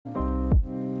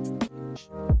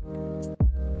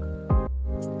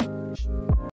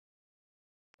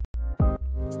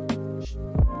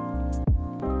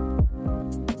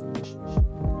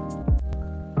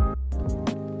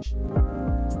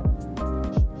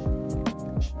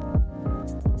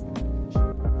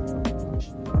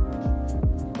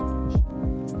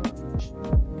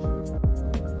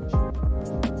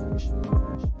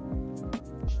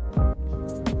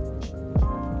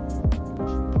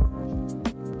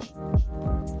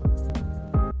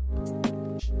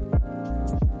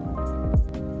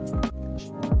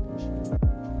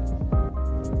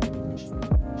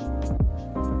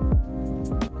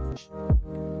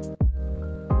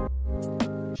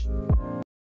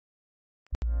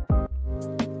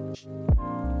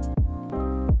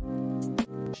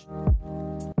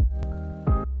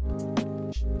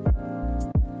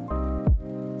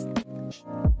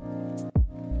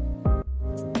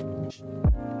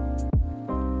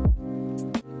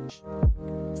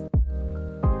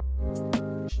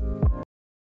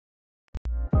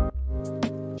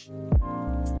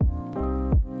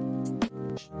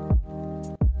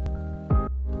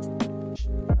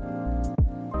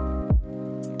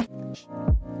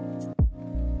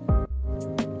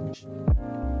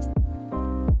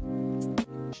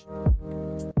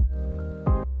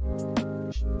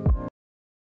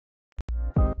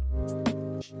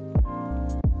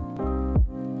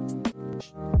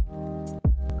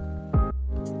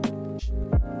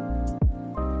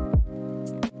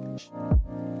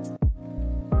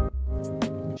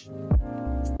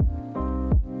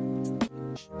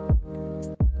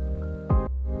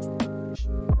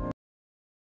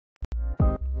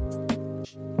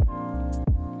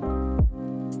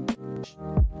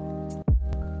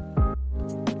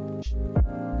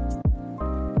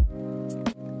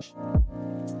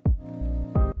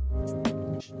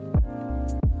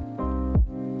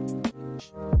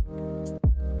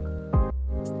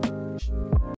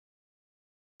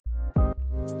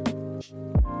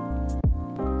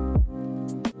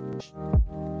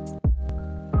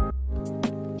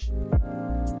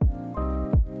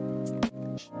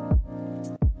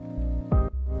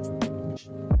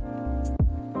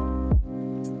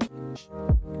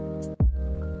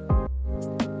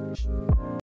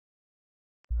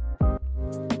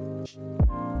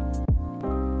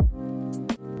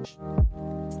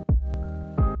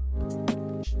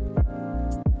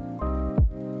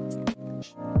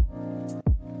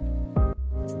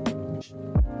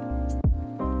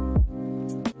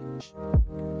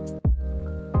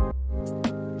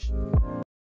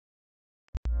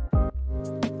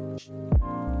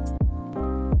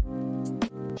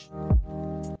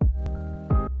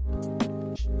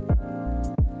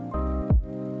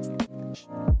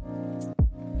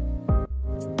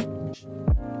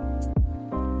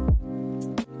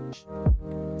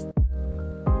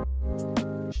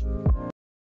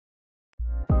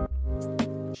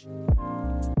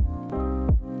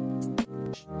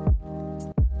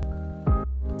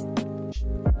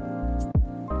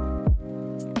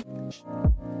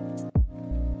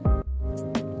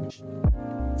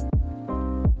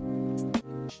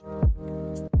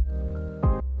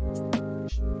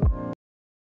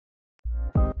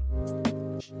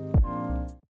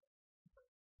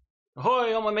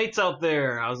Ahoy, all my mates out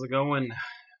there! How's it going?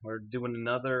 We're doing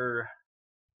another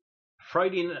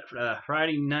Friday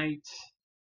night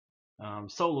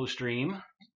solo stream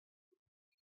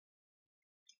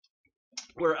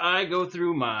where I go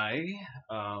through my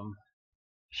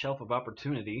shelf of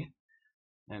opportunity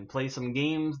and play some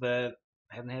games that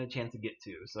I haven't had a chance to get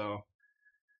to. So,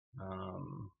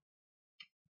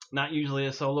 not usually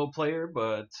a solo player,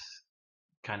 but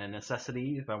kind of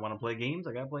necessity. If I want to play games,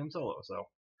 I gotta play them solo.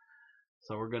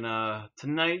 So we're gonna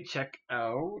tonight check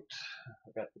out.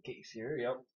 I got the case here.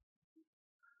 Yep.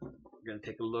 We're gonna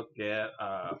take a look at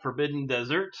Forbidden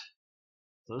Desert.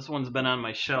 So this one's been on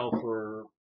my shelf for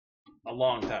a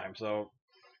long time. So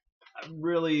I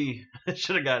really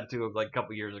should have got to it like a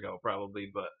couple years ago,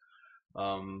 probably, but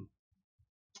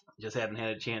just haven't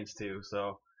had a chance to.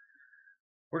 So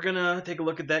we're gonna take a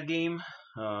look at that game.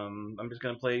 I'm just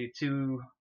gonna play two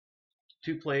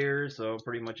players, so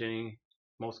pretty much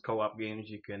most co-op games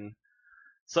you can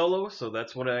solo. So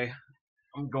that's what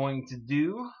I'm going to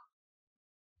do.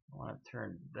 I want to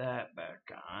turn that back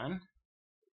on.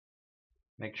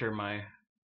 Make sure my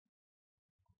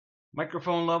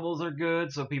microphone levels are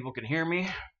good so people can hear me.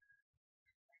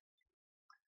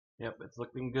 Yep, it's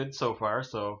looking good so far.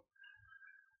 So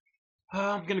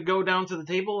I'm gonna go down to the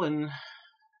table and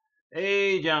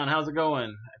hey, John, how's it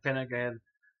going? Panik, I had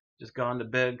just gone to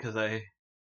bed because I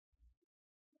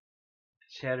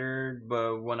shattered,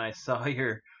 but when I saw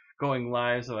you're going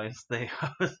live, so I stay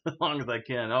up as long as I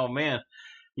can. Oh man,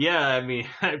 yeah, I mean,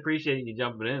 I appreciate you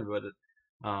jumping in, but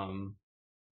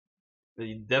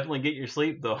you definitely get your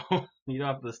sleep though. You don't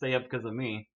have to stay up because of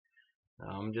me.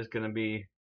 I'm just gonna be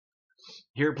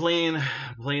here playing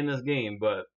this game,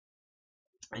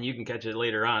 and you can catch it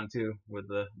later on too with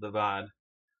the VOD.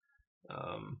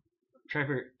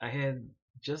 Trevor, I had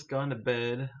just gone to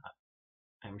bed.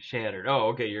 I'm shattered. Oh,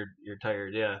 okay, you're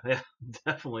tired. Yeah,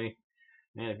 definitely.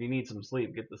 Man, if you need some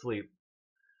sleep, get the sleep.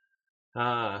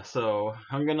 So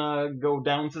I'm gonna go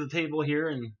down to the table here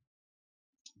and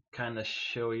kind of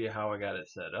show you how I got it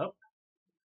set up.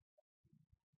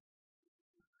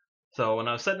 So when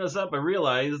I was setting this up, I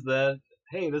realized that,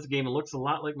 hey, this game looks a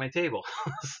lot like my table.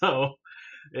 So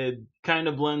it kind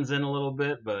of blends in a little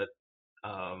bit, but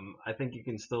I think you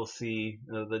can still see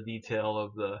the detail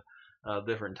of the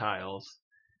different tiles.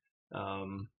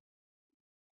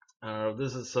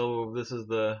 This is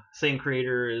the same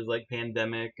creator as like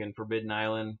Pandemic and Forbidden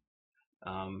Island.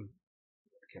 I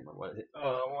can't remember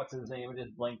what's his name? I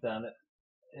just blanked on it.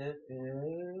 It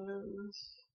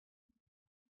is.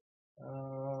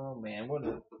 Oh man, what is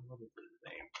his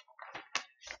name?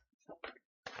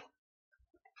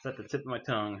 It's at the tip of my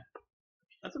tongue.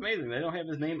 That's amazing. They don't have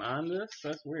his name on this.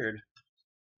 That's weird.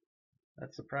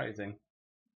 That's surprising.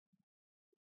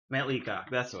 Matt Leacock.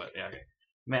 That's what. Yeah, okay.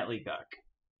 Matt Leacock,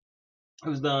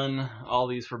 who's done all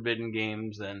these Forbidden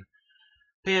games and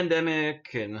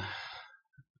Pandemic and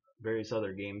various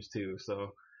other games too.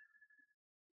 So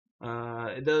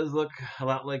it does look a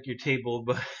lot like your table,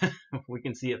 but we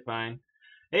can see it fine.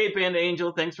 Hey, Panda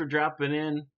Angel, thanks for dropping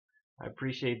in. I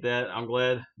appreciate that. I'm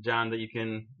glad, John, that you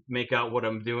can make out what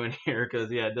I'm doing here,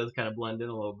 because yeah, it does kind of blend in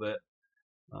a little bit.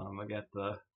 I got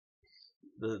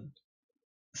the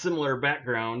similar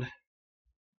background.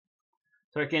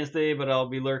 So I can't stay, but I'll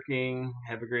be lurking.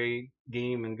 Have a great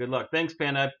game and good luck. Thanks,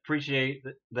 Panda. I appreciate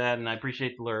that, and I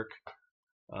appreciate the lurk.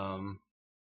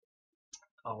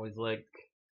 Always like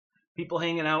people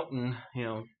hanging out and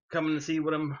coming to see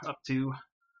what I'm up to.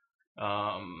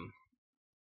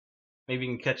 Maybe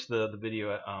you can catch the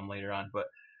video later on, but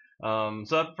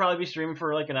so I'll probably be streaming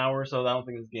for like an hour or so. I don't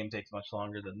think this game takes much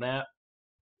longer than that,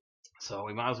 so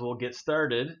we might as well get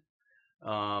started.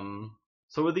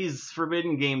 So with these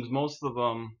Forbidden games, most of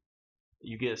them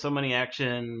you get so many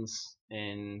actions,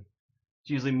 and it's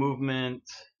usually movement.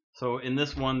 So in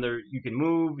this one, you can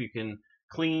move, you can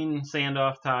clean, sand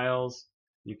off tiles,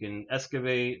 you can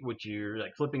excavate, which you're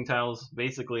like flipping tiles.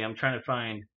 Basically, I'm trying to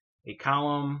find a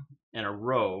column and a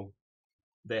row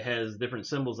that has different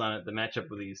symbols on it that match up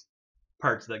with these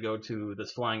parts that go to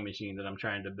this flying machine that I'm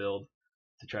trying to build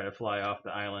to try to fly off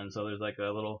the island. So there's like a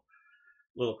little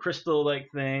crystal like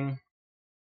thing,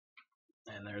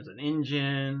 and there's an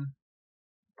engine,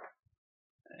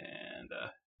 and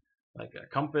like a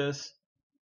compass,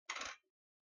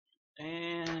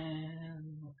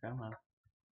 and come on,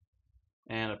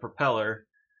 and a propeller,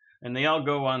 and they all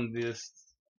go on this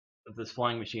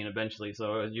flying machine eventually.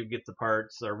 So as you get the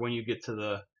parts, or when you get to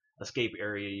the escape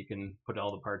area, you can put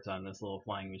all the parts on this little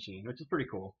flying machine, which is pretty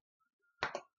cool.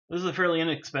 This is a fairly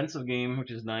inexpensive game, which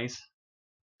is nice.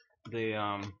 They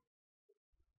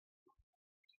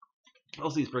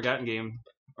most of these forgotten games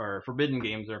or forbidden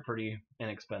games are pretty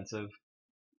inexpensive.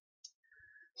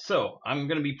 So I'm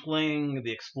going to be playing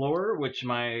the Explorer,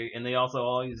 and they also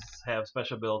always have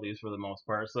special abilities for the most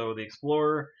part. So the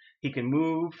Explorer, he can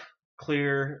move,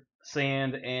 clear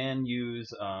sand, and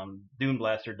use Dune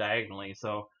Blaster diagonally.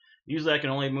 So usually I can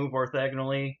only move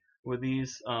orthogonally with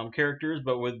these characters,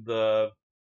 but with the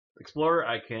Explorer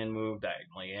I can move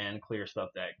diagonally and clear stuff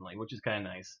diagonally, which is kind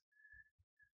of nice.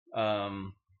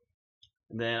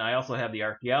 Then I also have the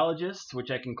Archaeologist,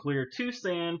 which I can clear 2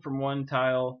 sand from 1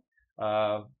 tile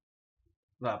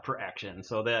per action,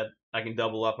 so that I can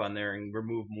double up on there and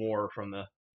remove more from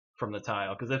the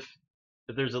tile. Because if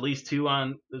there's at least 2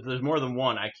 on, if there's more than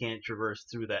 1, I can't traverse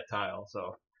through that tile.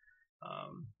 So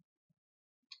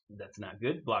that's not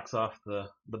good. Blocks off the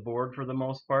board for the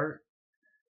most part.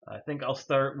 I think I'll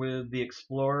start with the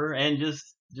Explorer, and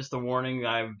just a warning,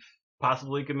 I've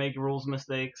possibly could make rules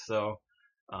mistakes, so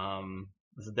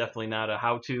this is definitely not a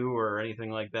how-to or anything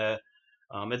like that.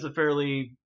 It's a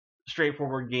fairly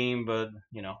straightforward game, but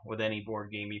you know, with any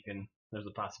board game, there's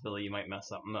a possibility you might mess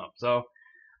something up. So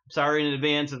sorry in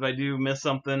advance if I do miss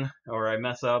something, or I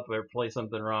mess up or play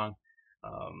something wrong.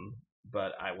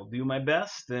 But I will do my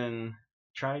best and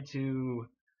try to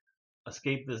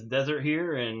escape this desert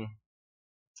here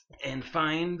and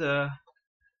find a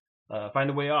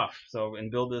way off. So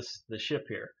and build this ship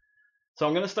here. So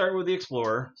I'm going to start with the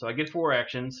Explorer. So I get 4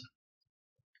 actions.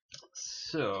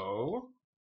 So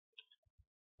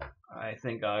I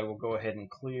think I will go ahead and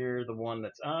clear the one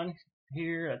that's on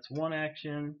here. That's 1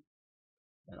 action.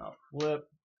 And I'll flip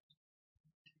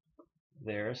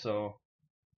there. So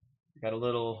got a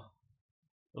little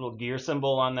gear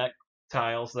symbol on that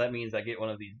tile. So that means I get one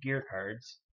of these gear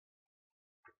cards,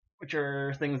 which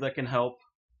are things that can help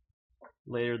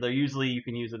later. They're usually you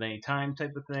can use at any time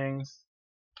type of things.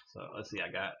 So let's see, I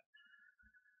got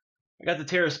the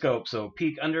Terrascope. So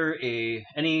peek under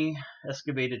any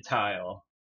excavated tile.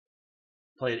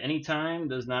 Play at any time,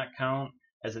 does not count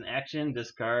as an action.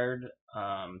 Discard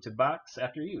to box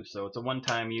after use. So it's a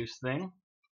one-time use thing.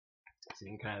 So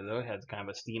you can it has kind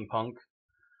of a steampunk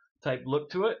type look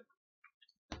to it.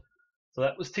 So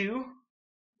that was 2.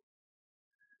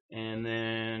 And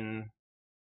then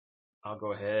I'll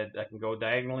go ahead, I can go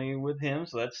diagonally with him,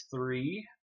 so that's 3.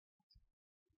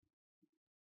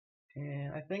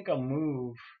 And I think I'll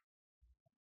move.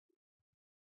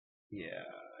 Yeah,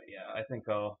 I think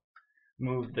I'll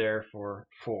move there for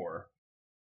 4.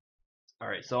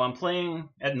 Alright, so I'm playing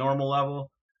at normal level.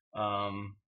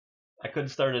 I could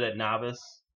have started at novice,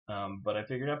 but I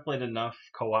figured I've played enough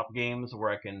co-op games where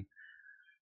I can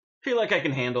feel like I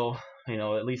can handle,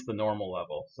 at least the normal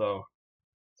level. So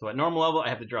at normal level, I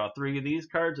have to draw 3 of these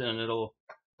cards, and it'll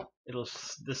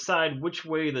decide which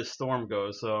way the storm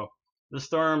goes. So the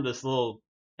storm, this little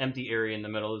empty area in the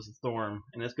middle is the storm,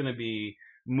 and it's going to be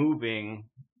moving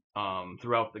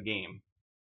throughout the game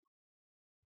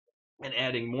and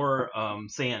adding more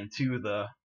sand to the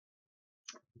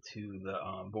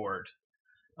board.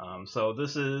 So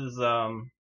this is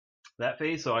that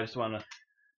phase. So I just want to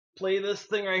play this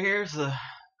thing right here. So,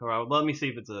 let me see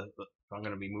if I'm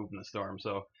going to be moving the storm.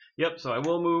 So yep. So I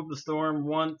will move the storm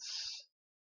once.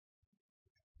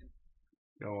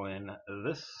 Going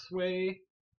this way,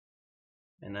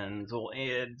 and then we'll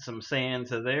add some sand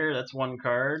to there. That's 1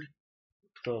 card.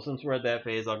 So since we're at that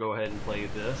phase, I'll go ahead and play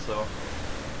this. So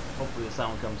hopefully the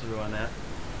sound comes through on that.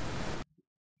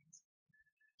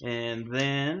 And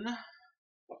then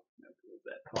move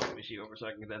that flying machine over so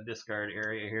I can get that discard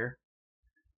area here.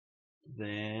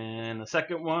 Then the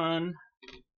second one,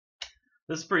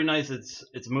 this is pretty nice.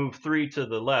 It's moved 3 to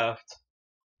the left.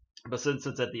 But since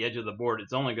it's at the edge of the board,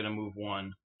 it's only going to move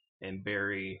 1 and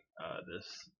bury this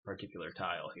particular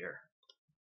tile here.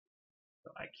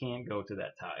 So I can't go to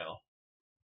that tile.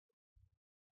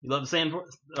 You love the sand?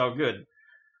 Oh, good.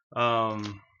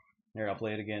 Here, I'll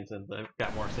play it again since I've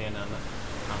got more sand on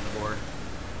the board.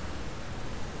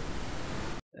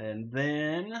 And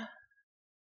then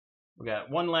we got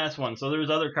one last one. So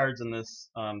there's other cards in this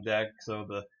deck. So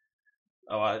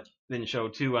Oh, I didn't show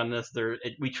too on this.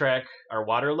 We track our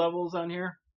water levels on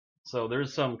here. So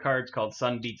there's some cards called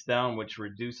Sun Beats Down, which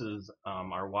reduces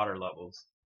our water levels.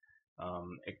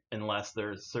 Unless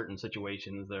there's certain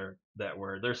situations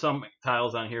there's some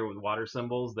tiles on here with water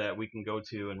symbols that we can go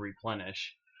to and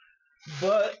replenish.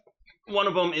 But one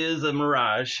of them is a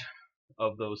mirage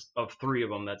of 3 of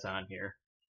them that's on here.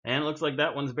 And it looks like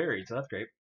that one's buried, so that's great.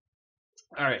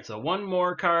 Alright, so one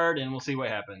more card and we'll see what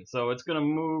happens. So it's going to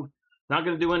move, not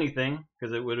going to do anything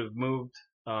because it would have moved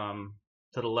to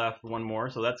the left one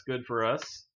more, so that's good for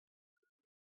us.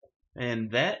 And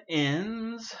that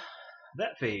ends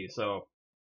that phase, so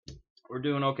we're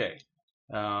doing okay.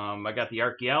 I got the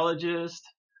archaeologist.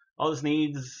 All this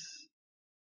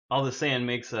sand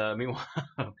makes me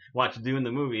watch Dune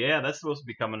the movie. Yeah, that's supposed to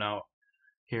be coming out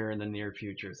here in the near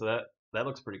future, so that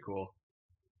looks pretty cool.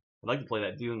 I'd like to play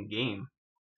that Dune game.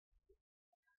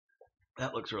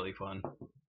 That looks really fun.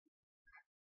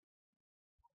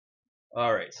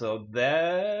 Alright, so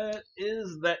that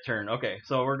is that turn. Okay,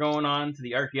 so we're going on to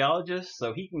the archaeologist.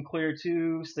 So he can clear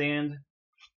 2 sand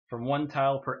from 1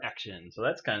 tile per action. So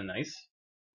that's kind of nice.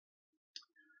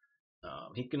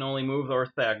 He can only move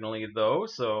orthogonally though,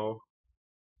 so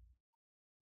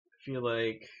I feel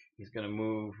like he's going to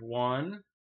move 1.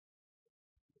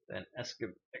 Then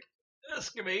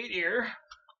excavate here.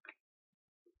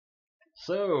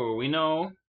 So we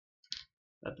know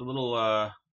that the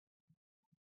little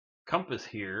compass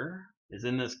here is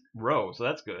in this row, so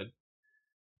that's good.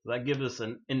 So that gives us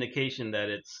an indication that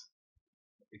it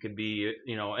could be,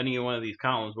 any one of these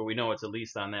columns, but we know it's at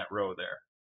least on that row there.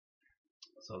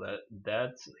 So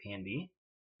that's handy.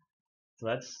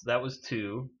 So that was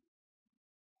 2.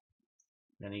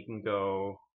 Then he can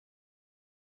go.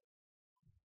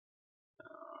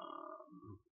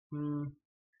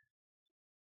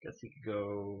 Guess he could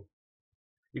go.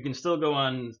 You can still go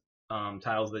on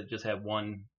tiles that just have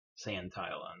 1 sand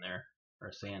tile on there,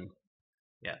 or sand,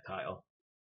 tile.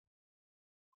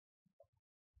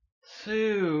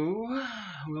 So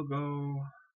we'll go.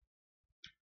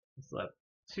 Let's left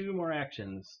 2 more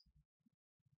actions.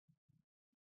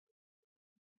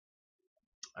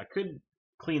 I could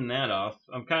clean that off.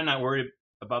 I'm kind of not worried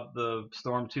about the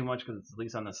storm too much because it's at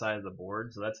least on the side of the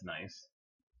board, so that's nice.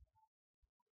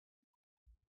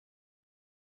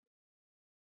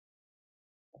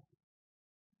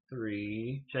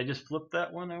 Three. Should I just flip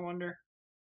that one, I wonder?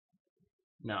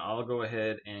 No, I'll go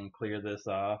ahead and clear this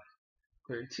off.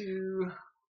 Clear 2.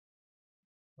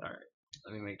 Alright,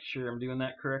 let me make sure I'm doing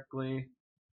that correctly.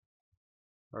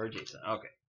 Or adjacent. Okay,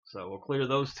 so we'll clear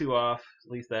those 2 off.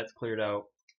 At least that's cleared out.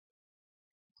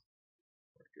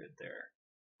 We're good there.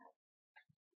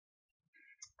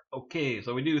 Okay,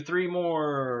 so we do 3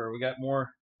 more. We got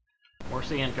more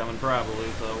sand coming probably,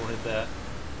 so we'll hit that.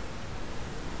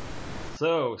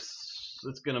 So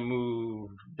it's gonna move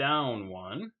down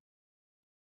 1.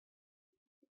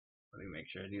 Let me make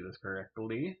sure I do this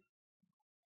correctly.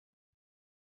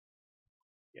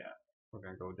 Yeah, we're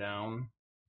gonna go down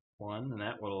 1, and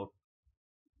that will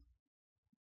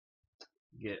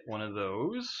get one of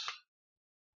those.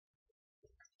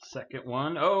 Second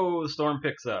one. Oh, the storm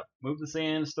picks up. Move the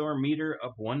sandstorm meter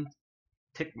up 1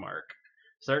 tick mark.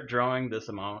 Start drawing this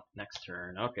amount next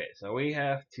turn. Okay, so we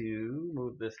have to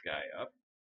move this guy up.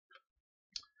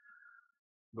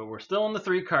 But we're still in the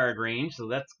 3 card range, so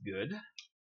that's good.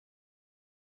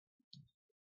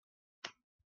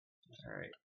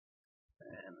 Alright.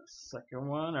 And the second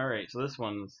one. Alright, so this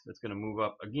it's going to move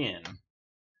up again.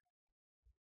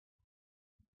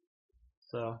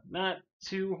 So, not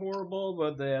too horrible,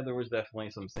 but there was definitely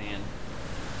some sand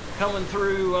coming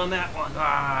through on that one.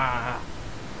 Ah!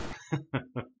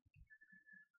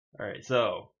 Alright,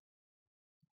 so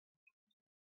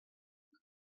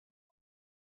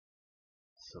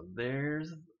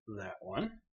there's that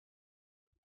one.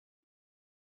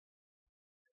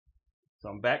 So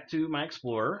I'm back to my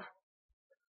explorer.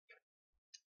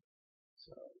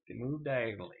 So we can move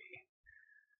diagonally.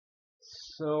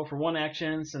 So for 1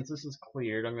 action, since this is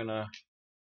cleared, I'm gonna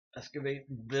excavate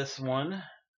this one,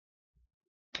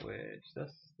 which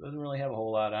doesn't really have a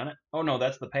whole lot on it. Oh no,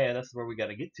 that's the pad. That's where we got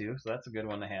to get to. So that's a good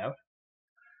one to have.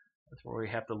 That's where we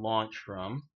have to launch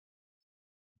from.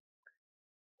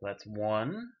 So that's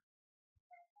 1.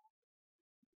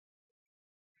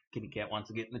 Kitty cat wants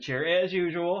to get in the chair as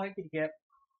usual. Hi, kitty cat.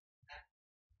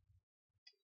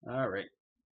 All right,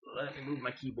 let me move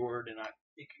my keyboard and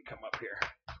you can come up here.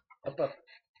 Up.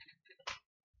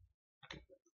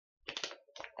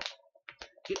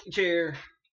 Get in the chair.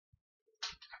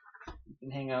 You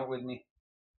can hang out with me.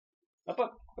 Up.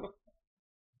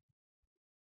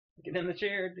 Get in the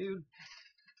chair, dude.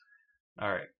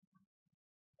 All right.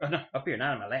 Oh no, up here,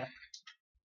 not on my lap.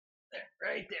 There,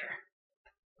 right there.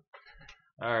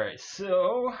 All right,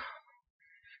 so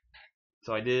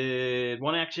I did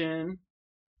one action.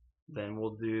 Then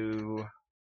we'll do.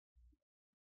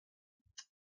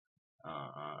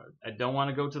 I don't want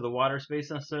to go to the water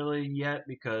space necessarily yet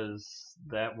because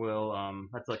that will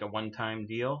that's like a one-time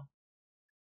deal.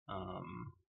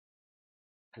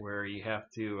 Where you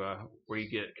have to where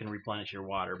you can replenish your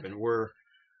water, but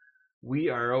we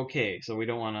are okay, so we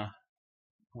don't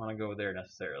want to go there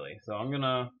necessarily. So I'm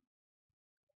gonna.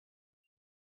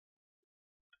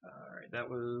 All right, that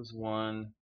was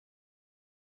 1,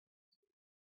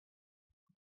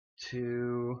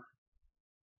 2.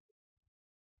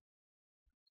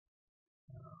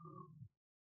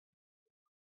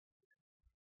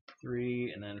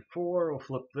 3, and then 4. We'll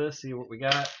flip this, see what we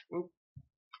got. Oop.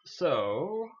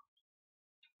 So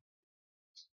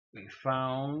we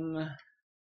found.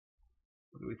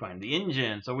 What did we find? The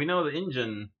engine. So we know the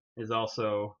engine is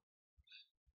also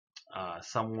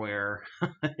somewhere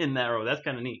in that row. That's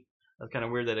kind of neat. That's kind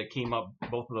of weird that it came up.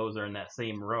 Both of those are in that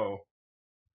same row.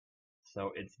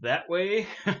 So it's that way.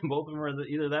 Both of them are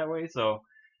either that way. So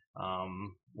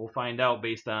we'll find out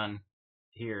based on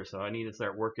here. So I need to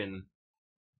start working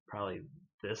probably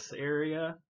this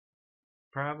area,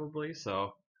 probably.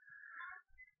 So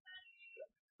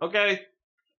okay,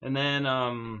 and then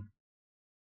all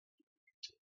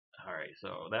right.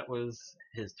 So that was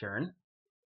his turn.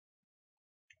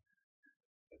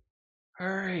 All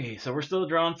right. So we're still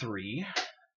drawing 3.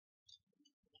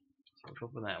 Let's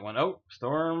open that one. Oh,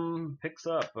 storm picks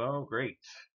up. Oh, great.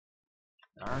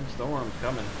 Darn storm's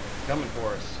coming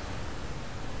for us.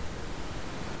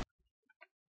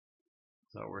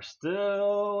 So we're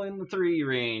still in the 3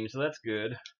 range, so that's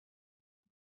good.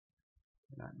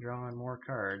 Not drawing more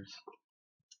cards.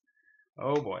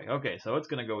 Oh boy. Okay, so it's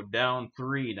gonna go down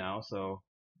 3 now. So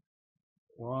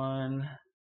 1,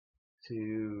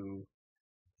 2,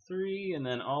 3, and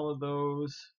then all of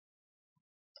those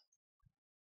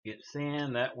get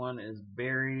sand. That one is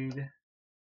buried.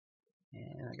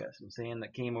 And I got some sand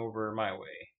that came over my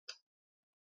way.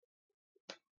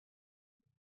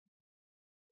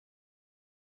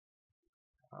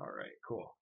 Alright,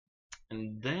 cool.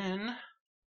 And then,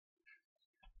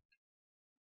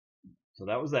 so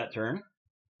that was that turn.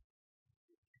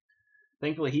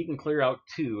 Thankfully, he can clear out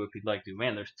 2 if he'd like to.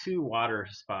 Man, there's 2 water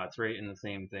spots right in the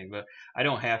same thing, but I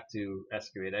don't have to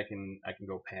excavate. I can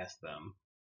go past them.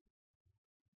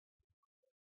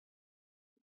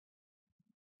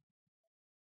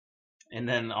 And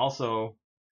then also,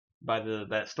 by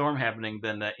that storm happening,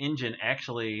 then the engine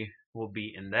actually will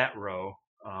be in that row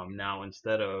now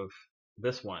instead of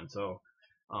this one. So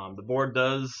the board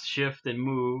does shift and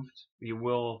move.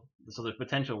 So there's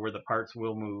potential where the parts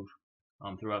will move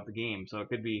throughout the game. So it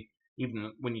could be,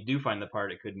 even when you do find the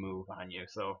part, it could move on you.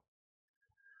 So,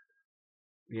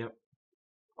 yep.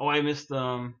 Oh, I missed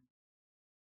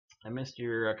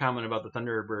your comment about the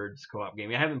Thunderbirds co-op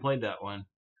game. I haven't played that one.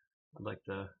 I'd like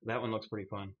to. That one looks pretty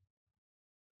fun.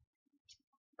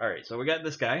 All right, so we got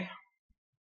this guy,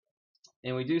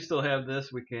 and we do still have this.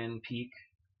 We can peek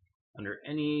under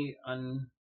any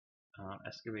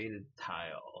excavated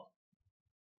tile.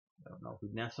 I don't know if we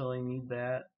necessarily need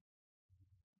that.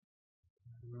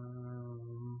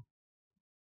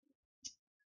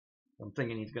 I'm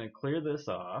thinking he's going to clear this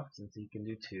off since he can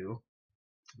do 2.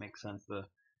 Makes sense to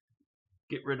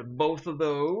get rid of both of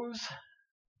those.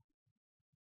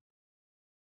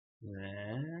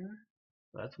 Then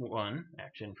that's 1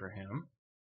 action for him.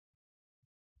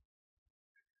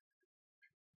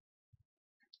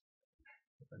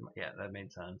 Yeah, that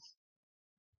made sense.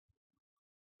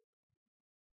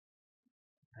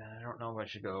 I don't know if I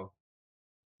should go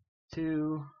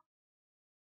 2.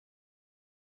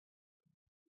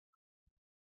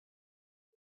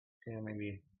 Yeah,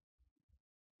 maybe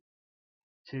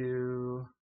 2.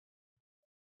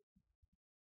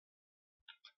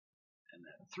 And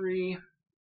then 3. And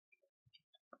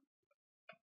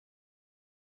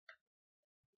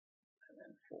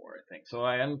then 4, I think. So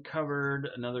I uncovered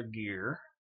another gear.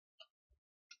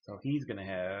 So he's gonna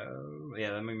have.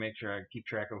 Yeah, let me make sure I keep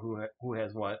track of who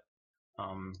has what.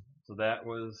 So that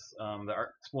was the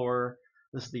explorer.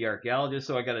 This is the archaeologist.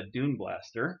 So I got a dune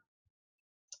blaster.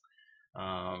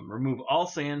 Remove all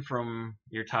sand from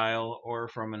your tile or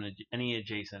from any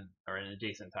adjacent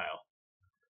tile.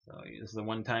 So this is a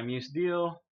one-time use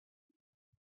deal.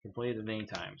 Can play it at any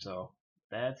time. So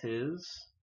that's his.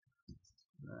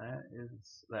 That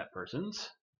is that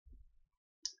person's.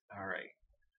 All right.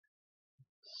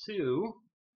 So.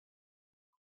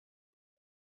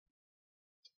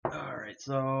 All right.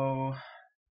 So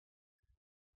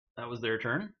that was their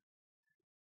turn.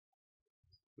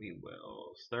 We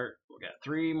will start. We got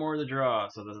 3 more to draw,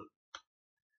 so the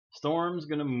storm's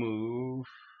gonna move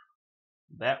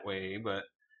that way, but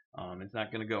it's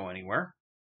not gonna go anywhere.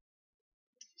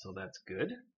 So that's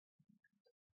good.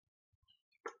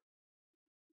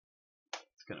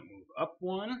 It's gonna move up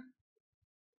 1.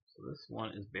 So this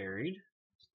one is buried.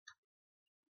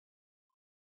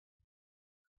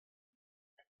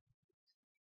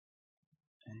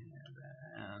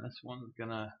 And this one's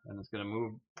gonna, and it's gonna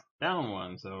move down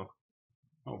 1. So,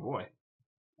 oh boy,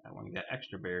 that one got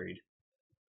extra buried.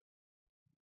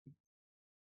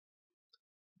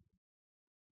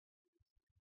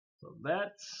 So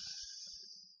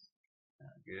that's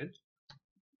not good.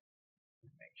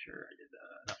 Make sure I did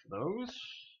enough of those.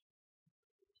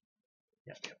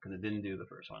 Yep, because it didn't do the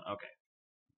first one. Okay.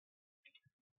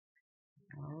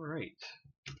 All right.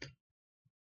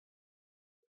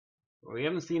 Well, we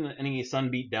haven't seen any sun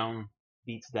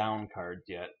beats down cards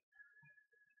yet,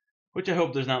 which I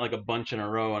hope there's not like a bunch in a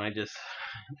row and I just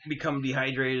become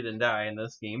dehydrated and die in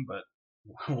this game, but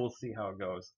we'll see how it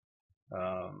goes.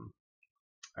 All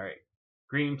right,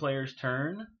 green player's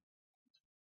turn.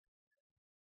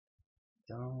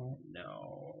 Don't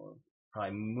know.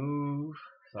 Probably move.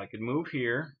 So I could move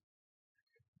here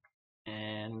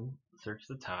and search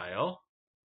the tile.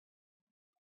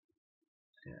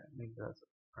 Yeah, I think that's.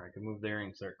 Or I can move there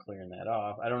and start clearing that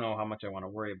off. I don't know how much I want to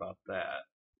worry about that.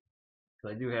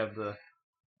 Because I do have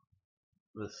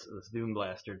this Doom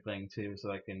Blaster thing too,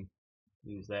 so I can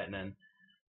use that, and then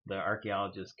the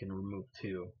archaeologist can remove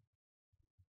 2.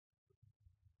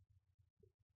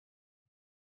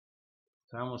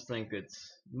 So I almost think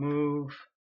it's move,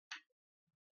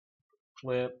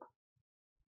 flip.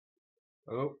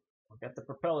 Oh, I got the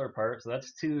propeller part, so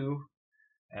that's 2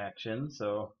 actions.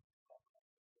 So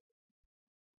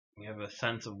we have a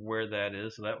sense of where that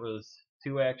is. So that was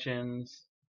 2 actions.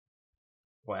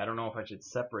 Boy, I don't know if I should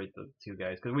separate the 2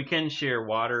 guys because we can share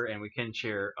water and we can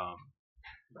share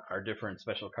our different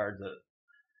special cards that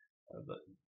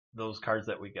those cards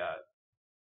that we got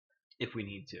if we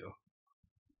need to.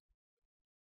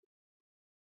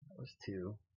 That was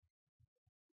 2.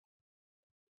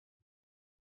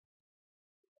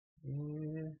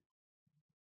 Yeah.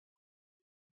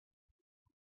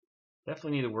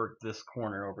 Definitely need to work this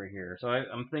corner over here. So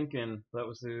I'm thinking that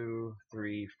was 2,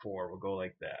 3, 4. We'll go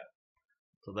like that.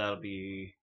 So that'll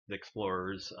be the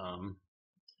explorer's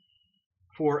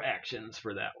 4 actions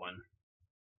for that one.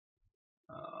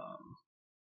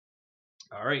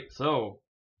 All right, so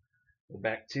we're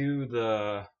back to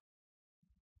the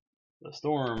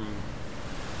storm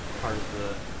part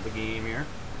of the game here.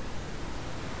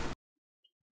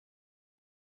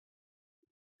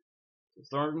 The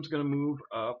storm's gonna move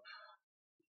up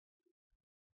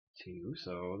 2,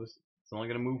 so this it's only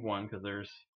gonna move 1 because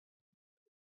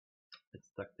it's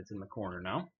stuck. It's in the corner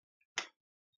now.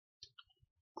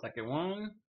 Second one,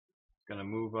 it's gonna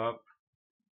move up.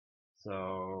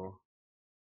 So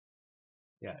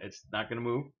yeah, it's not gonna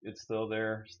move. It's still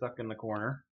there, stuck in the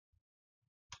corner.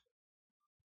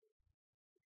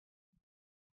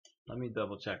 Let me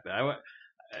double check that.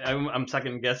 I'm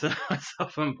second guessing myself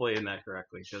if I'm playing that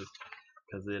correctly because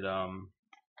it I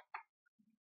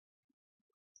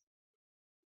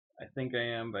think I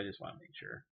am, but I just want to make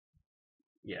sure.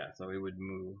 Yeah, so it would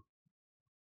move.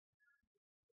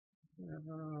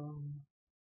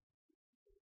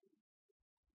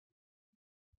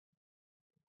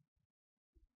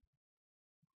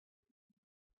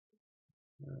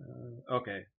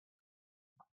 Okay.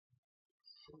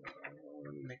 So,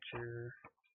 let me make sure.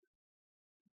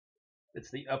 It's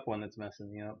the up one that's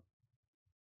messing me up.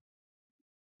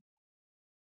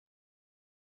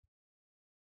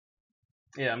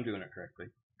 Yeah, I'm doing it correctly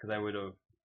because I would have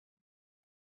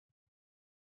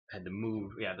had to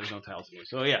move. Yeah, there's no tiles here,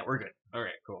 so yeah, we're good. All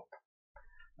right, cool.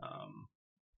 All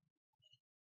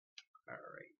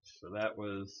right, so that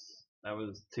was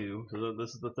 2. So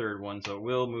this is the third one. So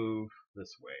we'll move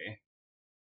this way,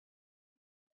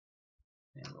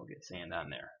 and we'll get sand on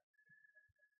there.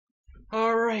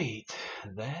 All right,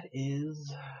 that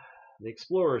is the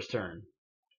explorer's turn.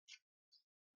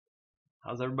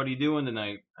 How's everybody doing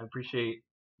tonight? I appreciate.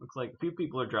 Looks like a few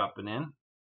people are dropping in.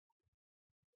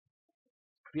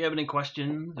 If you have any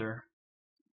questions or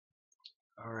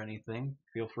anything,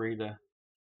 feel free to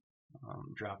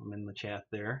drop them in the chat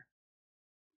there.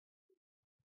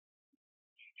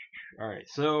 All right,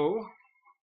 so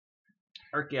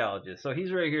archaeologist. So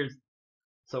he's right here.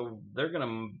 So they're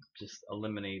gonna just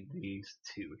eliminate these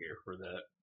 2 here for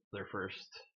their first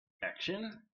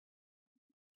action.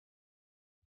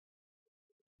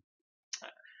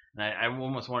 And I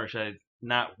almost wonder, should I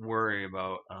not worry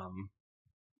about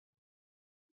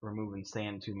removing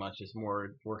sand too much. It's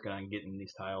more working on getting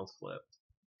these tiles flipped.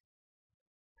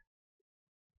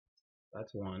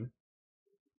 That's one.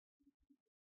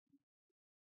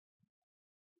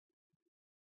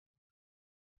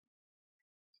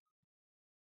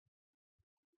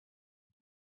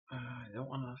 I don't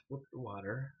want to flip the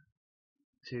water.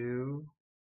 Two.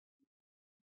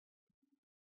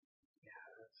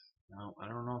 No, I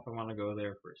don't know if I want to go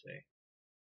there per se.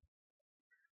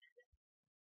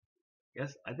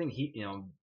 I think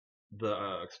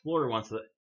the explorer wants to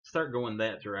start going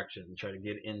that direction and try to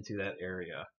get into that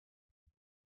area.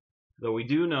 Though we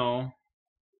do know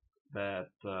that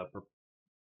the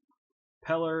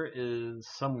propeller is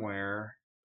somewhere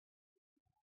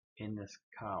in this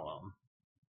column.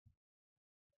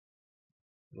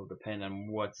 It'll depend on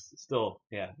what's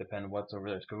depend on what's over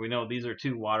there. Because we know these are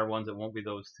two water ones. It won't be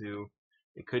those two.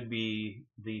 It could be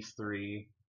these three.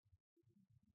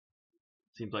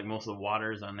 Seems like most of the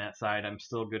water is on that side. I'm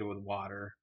still good with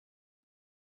water.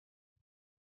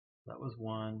 That was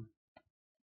one.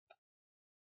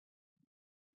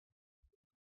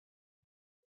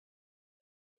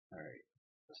 All right,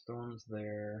 the storm's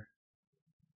there.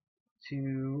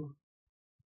 Two.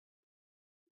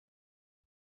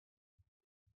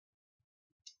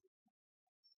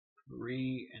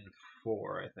 Three and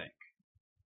four, I think.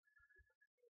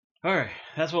 All right,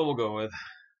 that's what we'll go with.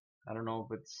 I don't know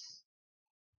if it's,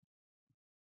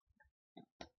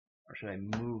 or should I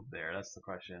move there? That's the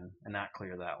question, and not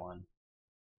clear that one.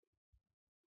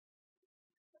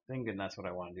 I think that's what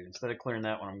I want to do. Instead of clearing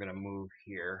that one, I'm going to move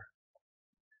here,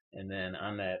 and then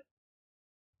on that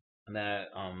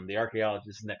the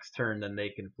archaeologist's next turn, then they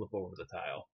can flip over the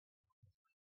tile.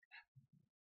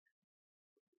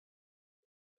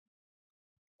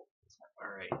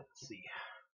 All right, let's see.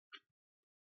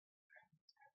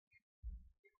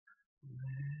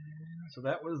 So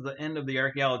that was the end of the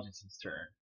archaeologist's turn.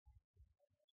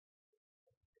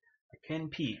 I can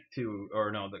peek too,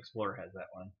 or no, the explorer has that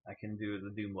one. I can do the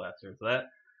Doom Blaster. So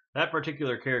that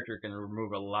particular character can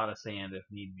remove a lot of sand if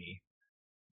need be.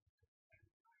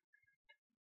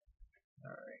 All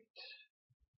right.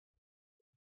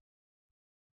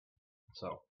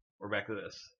 So we're back to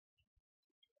this.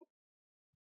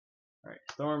 All right,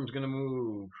 Storm's gonna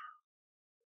move.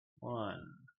 1,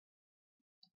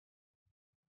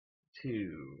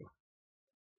 2.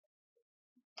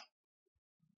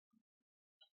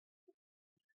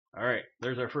 All right,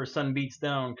 there's our first Sun Beats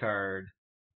Down card.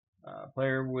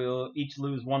 Player will each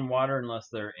lose 1 water unless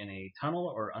they're in a tunnel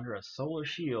or under a solar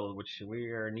shield, which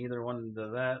we are neither one to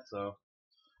that, so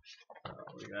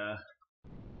we got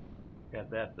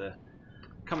that to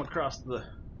come across the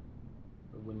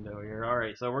window here. All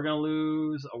right, so we're gonna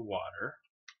lose a water,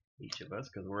 each of us,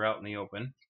 because we're out in the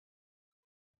open.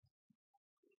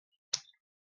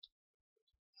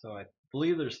 So I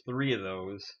believe there's 3 of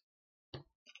those.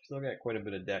 Still got quite a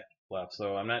bit of deck left,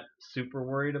 so I'm not super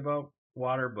worried about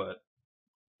water, but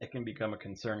it can become a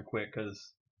concern quick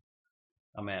because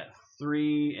I'm at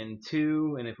 3 and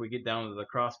 2, and if we get down to the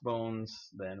crossbones,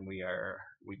 then we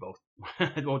both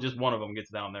well, just one of them gets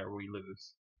down there, we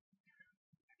lose.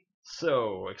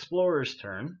 So explorer's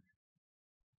turn.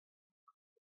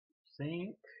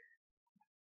 Think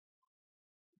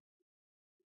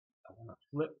I want to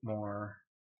flip more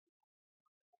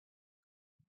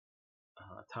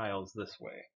tiles this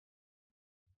way.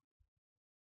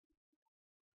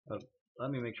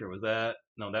 Let me make sure it was that.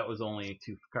 No, that was only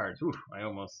 2 cards. Oof, I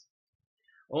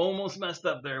almost messed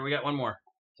up there. We got 1 more.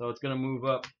 So it's going to move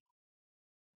up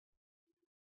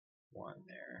 1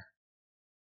 there.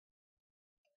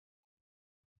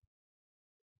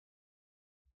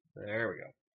 There we go.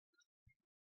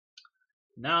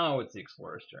 Now it's the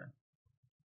explorer's turn.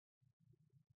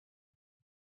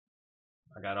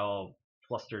 I got all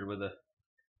flustered with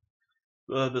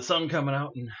the sun coming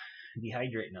out and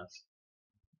dehydrating us.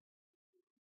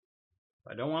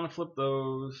 I don't want to flip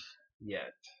those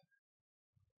yet.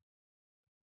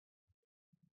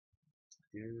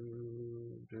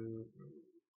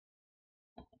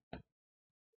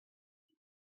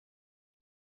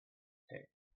 Okay,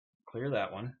 clear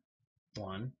that one.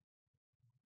 1,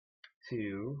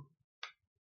 2,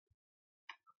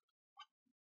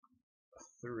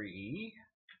 3.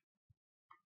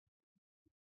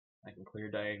 I can clear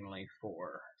diagonally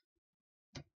 4.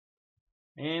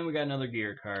 And we got another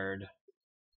gear card.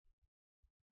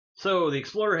 So the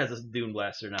Explorer has a Dune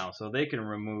Blaster now, so they can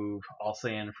remove all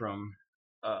sand from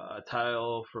a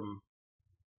tile from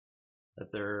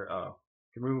that they're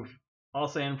can remove all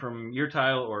sand from your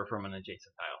tile or from an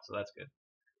adjacent tile, so that's good.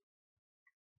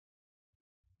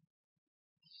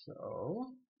 So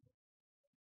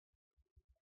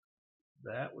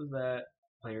that was that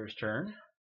player's turn.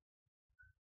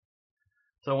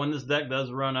 So when this deck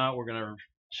does run out, we're gonna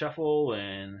shuffle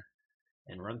and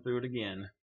run through it again.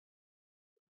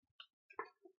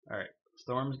 All right,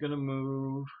 Storm's gonna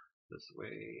move this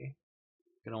way.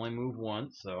 Can only move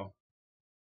once, so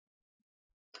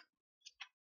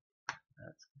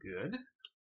that's good.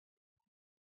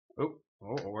 Oh,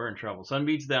 we're in trouble.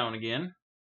 Sunbeat's down again.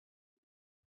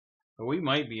 But we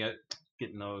might be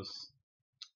getting those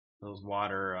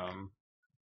water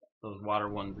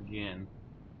ones again.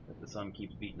 If the sun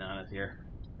keeps beating on us here.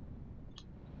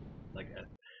 Like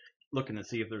looking to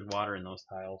see if there's water in those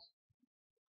tiles.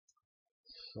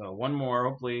 So one more,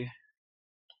 hopefully.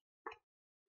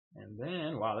 And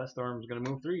then, wow, that storm's gonna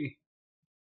move 3.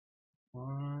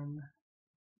 1.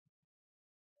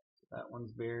 That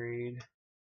one's buried.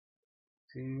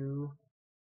 2.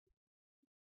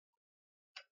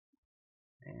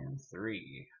 And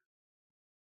 3.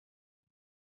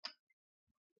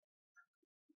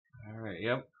 Alright,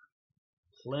 yep.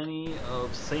 Plenty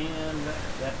of sand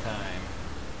that time.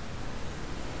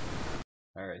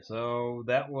 Alright, so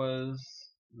that was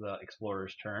the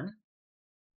explorer's turn.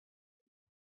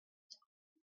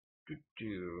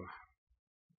 Yeah,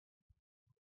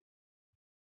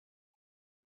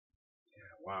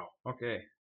 wow, okay.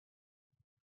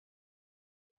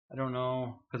 I don't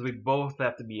know, because we both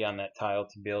have to be on that tile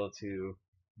to be able to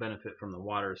benefit from the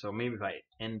water. So maybe if I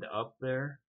end up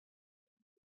there,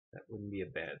 that wouldn't be a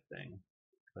bad thing.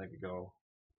 I could go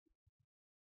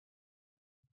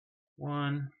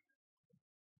 1,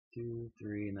 2,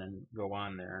 3, and then go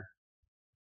on there.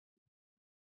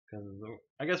 Because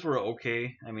I guess we're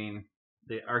okay. I mean,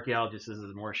 the archaeologist is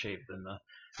in more shape than the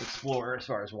explorer as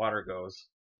far as water goes.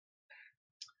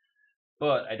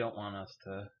 But I don't want us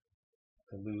to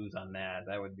lose on that.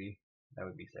 That would be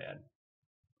sad.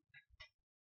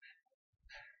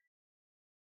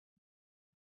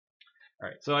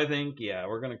 Alright, so I think, yeah,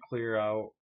 we're going to clear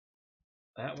out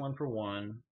that one for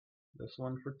 1, this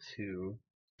one for 2.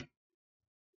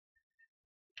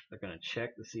 They're going to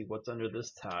check to see what's under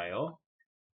this tile.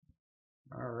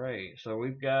 Alright, so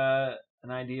we've got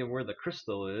an idea of where the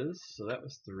crystal is. So that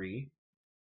was 3.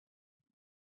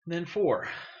 And then 4.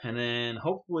 And then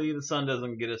hopefully the sun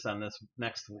doesn't get us on this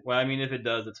next. Well, I mean, if it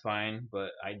does, it's fine.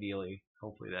 But ideally,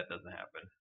 hopefully that doesn't happen.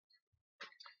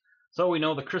 So we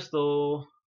know the crystal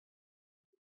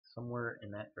somewhere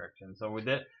in that direction. So with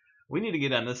that, we need to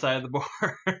get on this side of the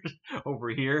board over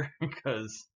here,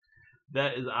 because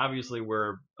that is obviously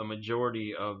where a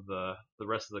majority of the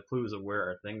rest of the clues of where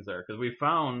our things are. Because we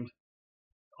found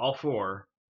all 4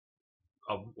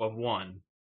 of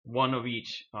one of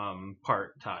each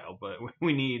part tile, but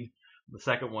we need the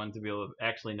second one to be able to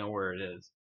actually know where it is.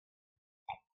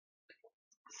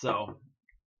 So,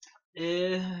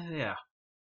 yeah.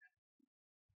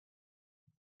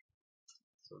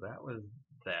 So that was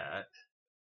that.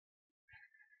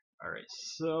 Alright,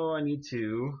 so I need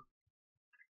to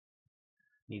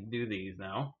do these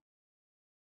now.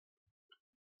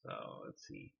 So let's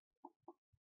see.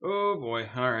 Oh boy,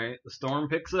 alright. The storm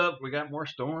picks up. We got more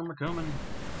storm coming.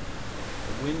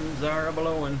 The winds are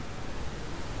a-blowing.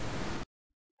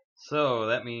 So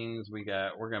that means we're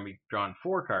gonna be drawing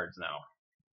 4 cards now.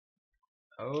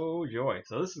 Oh joy.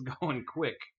 So this is going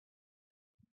quick.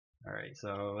 Alright,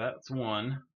 so that's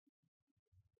 1.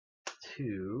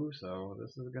 2, so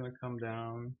this is gonna come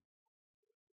down.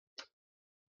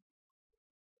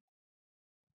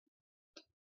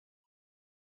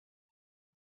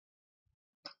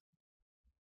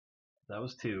 That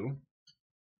was 2.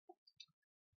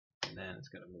 And then it's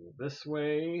gonna move this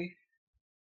way.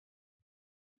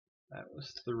 That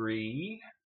was 3.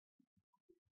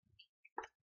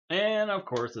 And of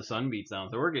course the sun beats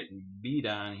down, so we're getting beat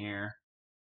on here.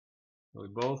 So we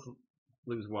both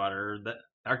lose water. That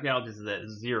archaeologist is at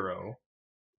 0.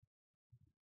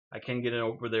 I can get it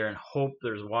over there and hope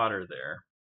there's water there.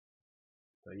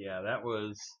 So yeah, that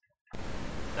was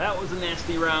a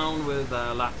nasty round with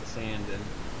lots of sand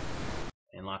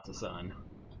and lots of sun.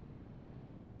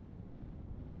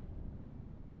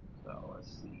 So let's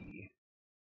see.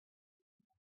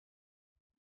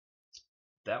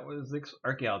 That was the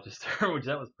archaeologist, which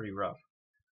that was pretty rough.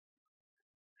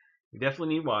 We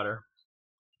definitely need water,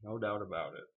 no doubt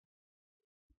about it.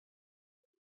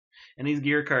 And these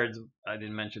gear cards, I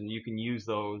didn't mention, you can use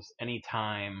those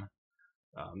anytime,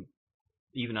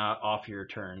 even off your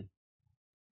turn,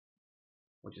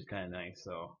 which is kind of nice.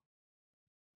 So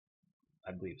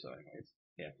I believe so, anyways.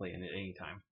 Yeah, play it at any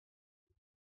time.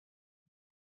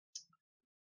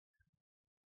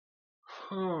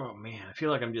 Oh man, I feel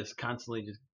like I'm just constantly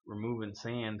just removing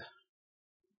sand.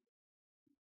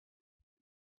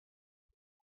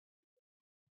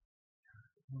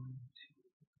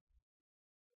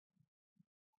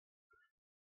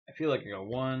 I feel like I go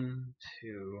 1,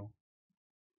 2,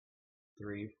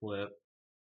 3, flip,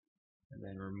 and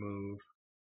then remove.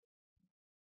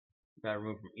 Gotta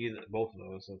remove from both of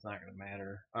those, so it's not gonna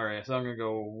matter. Alright, so I'm gonna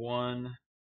go 1,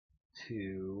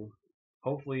 2.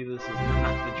 Hopefully this is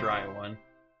not the dry one.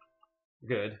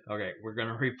 Good. Okay, we're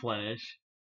gonna replenish.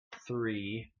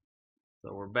 3.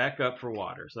 So we're back up for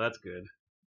water, so that's good.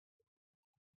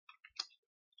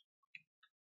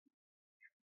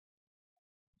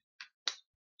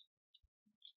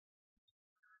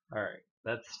 Alright,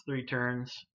 that's 3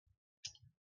 turns.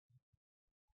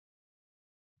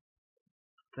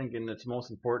 Thinking it's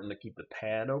most important to keep the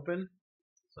pad open,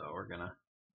 so we're gonna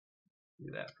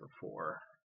do that for 4.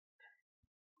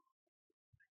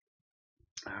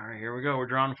 Alright, here we go. We're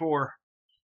drawing 4.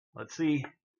 Let's see.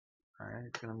 Alright,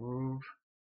 it's gonna move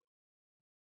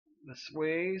this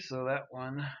way, so that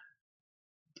one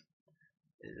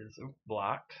is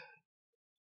blocked.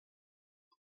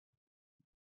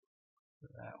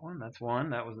 That one, that's 1.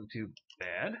 That wasn't too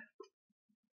bad.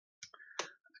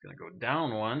 It's gonna go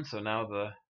down 1, so now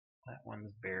that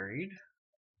one's buried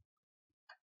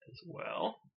as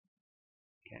well.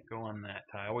 Can't go on that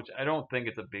tile, which I don't think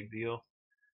it's a big deal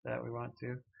that we want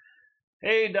to.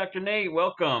 Hey, Dr. Nate,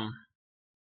 welcome.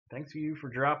 Thanks to you for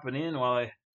dropping in while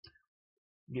I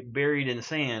get buried in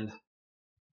sand.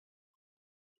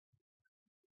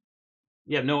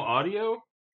 You have no audio?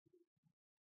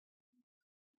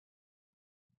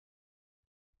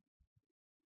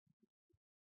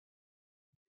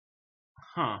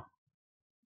 Huh.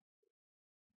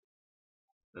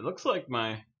 It looks like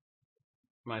my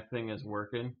thing is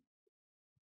working.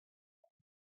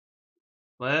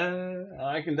 Well,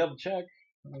 I can double check.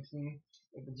 Let me see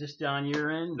if it's just on your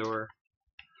end or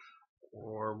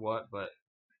what, but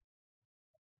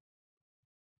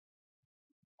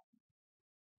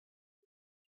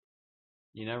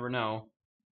you never know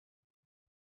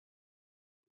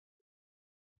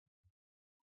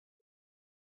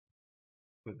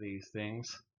with these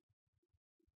things.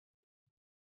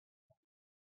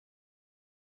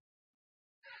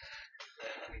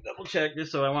 Let me double check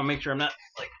just so I want to make sure I'm not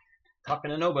like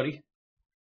talking to nobody.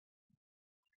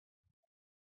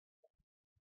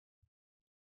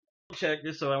 Check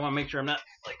just so I want to make sure I'm not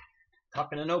like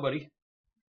talking to nobody.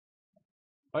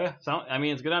 Oh yeah, I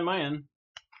mean it's good on my end.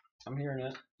 I'm hearing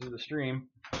it through the stream.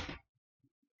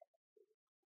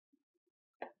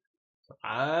 So,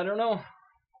 I don't know.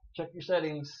 Check your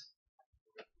settings.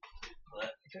 Let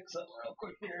me fix something real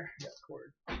quick here. Got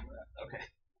cord. Okay.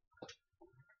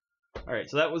 All right,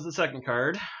 so that was the second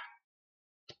card.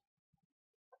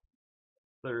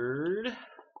 Third.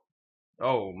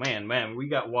 Oh man, we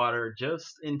got water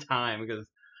just in time because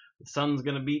the sun's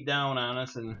gonna beat down on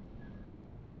us and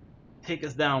take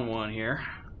us down 1 here.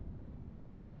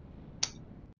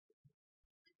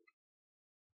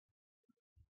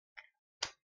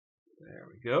 There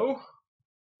we go.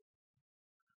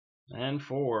 And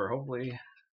 4. Hopefully,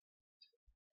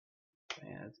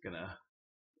 man, it's gonna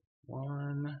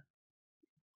 1,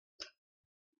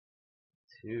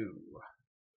 2.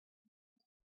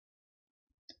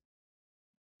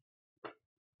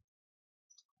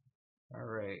 All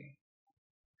right.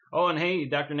 Oh, and hey,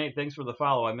 Dr. Nate, thanks for the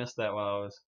follow. I missed that while I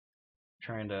was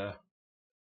trying to.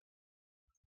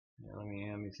 Yeah, let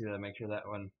me see that. Make sure that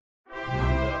one.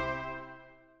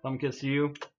 Thumb kiss to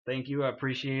you. Thank you. I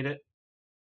appreciate it.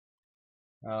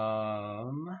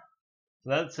 So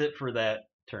that's it for that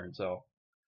turn. So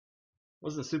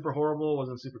wasn't super horrible.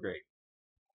 Wasn't super great.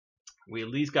 We at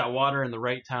least got water in the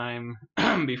right time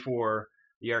before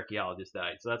the archaeologist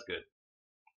died. So that's good.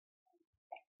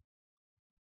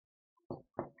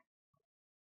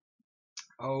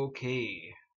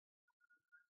 Okay.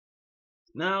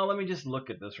 Now let me just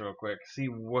look at this real quick, see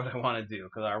what I want to do,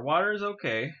 because our water is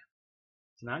okay.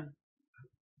 It's not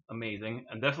amazing.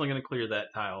 I'm definitely going to clear that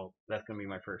tile. That's going to be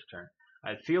my first turn.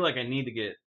 I feel like I need to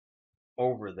get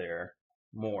over there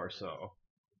more so.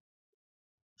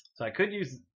 So I could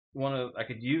use one of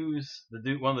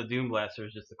the Doom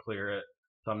Blasters just to clear it.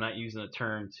 So I'm not using a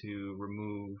turn to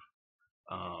remove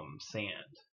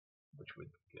sand, which would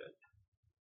be good.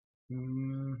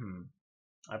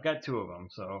 I've got 2 of them,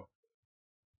 so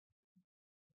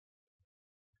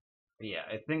yeah,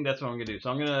 I think that's what I'm gonna do. So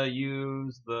I'm gonna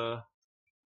use the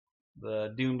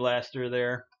Doom Blaster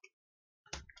there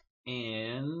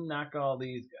and knock all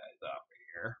these guys off of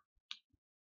here.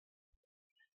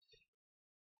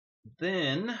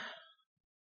 Then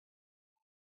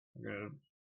I'm gonna,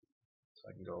 so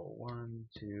I can go 1,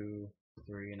 2,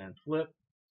 3, and then flip.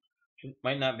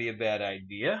 Might not be a bad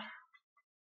idea.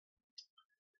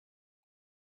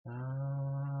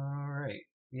 Alright.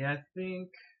 Yeah, I think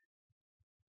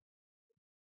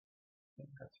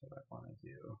that's what I want to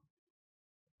do.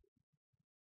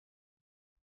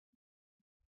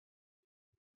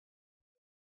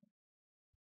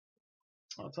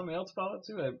 Oh, somebody else followed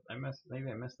too? Maybe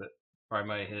I missed it. Or I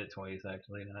might have hit it twice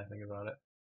actually, now I think about it.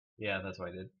 Yeah, that's what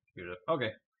I did. Screwed it up.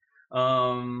 Okay.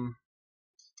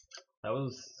 That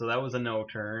was a no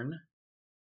turn.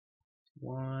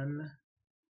 1,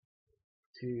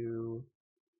 2,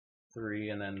 3,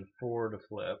 and then 4 to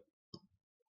flip.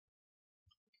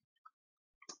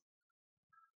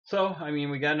 So, I mean,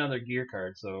 we got another gear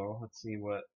card, so let's see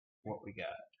what we got.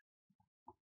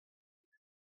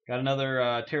 Got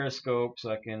another terrascope,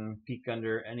 so I can peek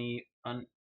under any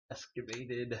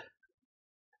unexcavated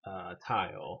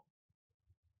tile.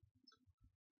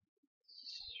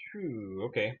 True,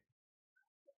 okay.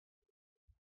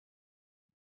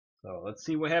 So let's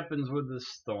see what happens with this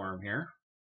storm here.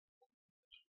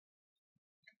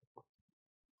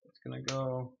 It's gonna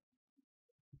go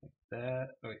like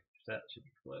that. Oh, wait, that should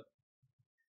be flipped.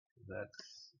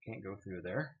 That's can't go through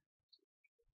there.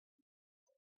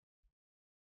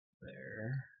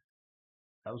 There.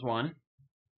 That was 1.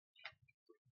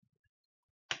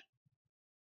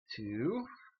 2.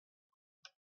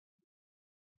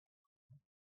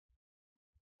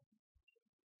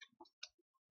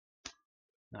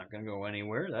 Not gonna go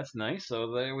anywhere. That's nice. So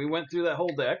we went through that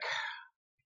whole deck.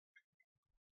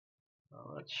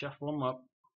 So let's shuffle them up.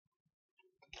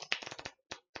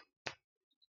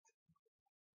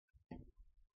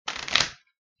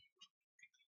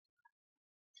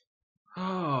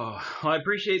 Oh, well, I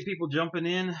appreciate people jumping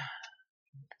in,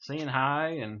 saying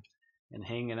hi, and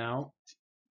hanging out.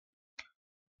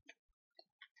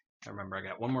 I remember I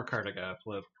got one more card I gotta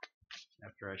flip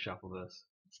after I shuffle this.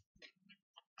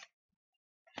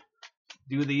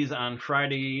 Do these on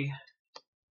Friday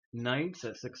nights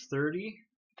at 6:30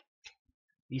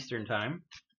 Eastern time.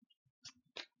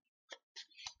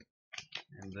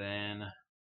 And then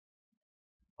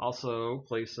also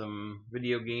play some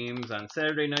video games on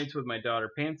Saturday nights with my daughter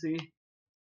Pansy.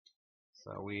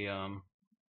 So we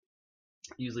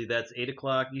usually that's 8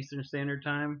 o'clock Eastern Standard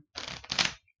Time.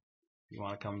 If you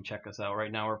want to come check us out.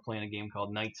 Right now we're playing a game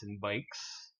called Knights and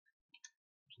Bikes,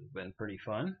 which has been pretty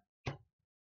fun.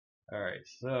 Alright,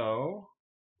 so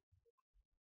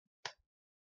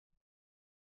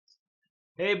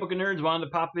hey, Book of Nerds, wanted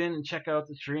to pop in and check out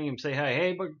the stream. Say hi.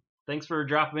 Hey, Book, thanks for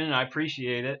dropping in. I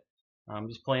appreciate it. I'm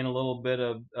just playing a little bit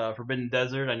of Forbidden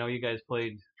Desert. I know you guys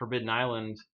played Forbidden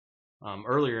Island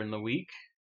earlier in the week.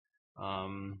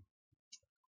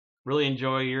 Really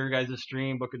enjoy your guys'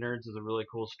 stream. Book of Nerds is a really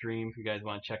cool stream if you guys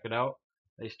want to check it out.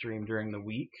 They stream during the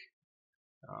week.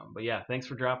 But yeah, thanks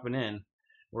for dropping in.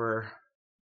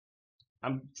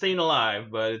 I'm staying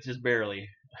alive, but it's just barely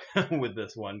with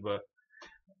this one, but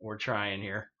we're trying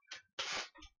here.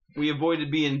 We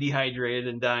avoided being dehydrated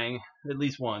and dying at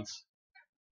least once.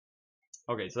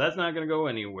 Okay, so that's not going to go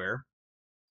anywhere.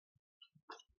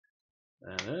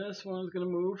 And this one's going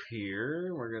to move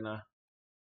here. We're going to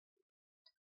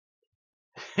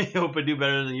hope I do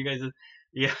better than you guys.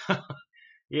 Yeah.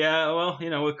 Yeah, well, you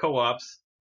know, with co-ops,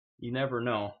 you never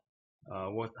know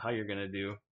how you're going to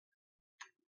do.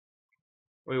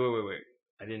 Wait.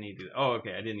 I didn't need to do that. Oh,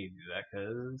 okay, I didn't need to do that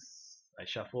because I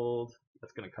shuffled.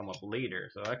 That's going to come up later.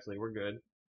 So actually, we're good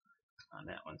on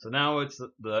that one. So now it's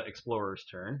the Explorer's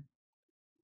turn.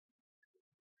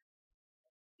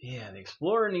 Yeah, the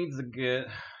Explorer needs to get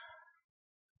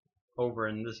over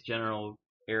in this general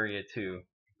area too.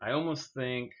 I almost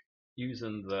think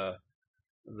using the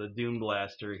Dune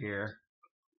Blaster here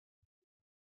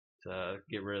to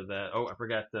get rid of that. Oh, I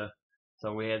forgot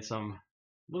so we had some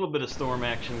little bit of storm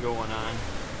action going on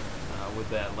with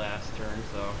that last turn.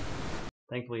 So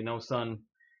thankfully no sun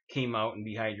came out and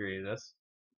dehydrated us.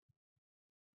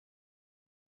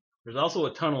 There's also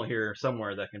a tunnel here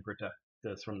somewhere that can protect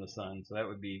us from the sun, so that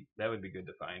would be good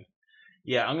to find.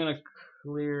 Yeah, I'm gonna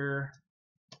clear.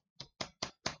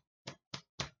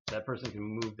 That person can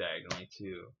move diagonally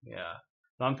too. Yeah.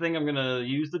 So I'm thinking I'm gonna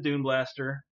use the Dune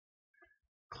Blaster,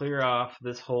 clear off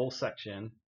this whole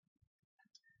section.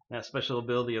 That special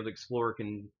ability of the Explorer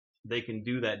they can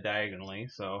do that diagonally,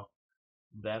 so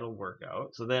that'll work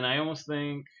out. So then I almost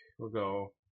think we'll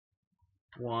go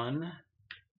 1,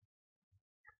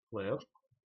 flip,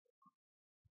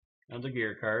 another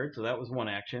gear card. So that was one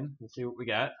action. Let's see what we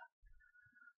got.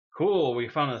 Cool, we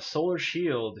found a solar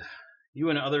shield. You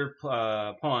and other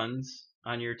pawns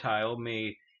on your tile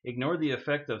may Ignore the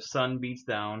effect of sun beats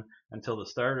down until the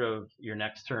start of your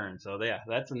next turn. So yeah,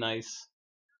 that's a nice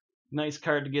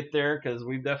card to get there because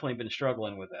we've definitely been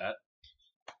struggling with that.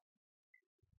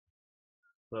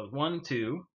 So that was 1,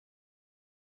 2.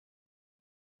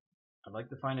 I'd like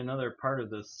to find another part of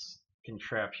this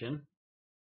contraption.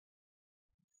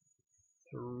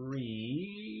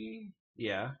 3.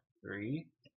 Yeah, 3.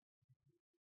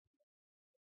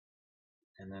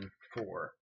 And then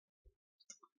 4.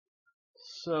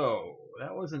 So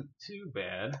that wasn't too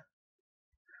bad.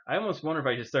 I almost wonder if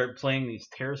I should start playing these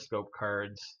Terrascope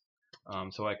cards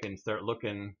so I can start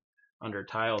looking under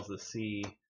tiles to see,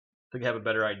 to have a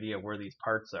better idea of where these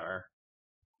parts are.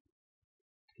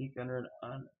 Peek under an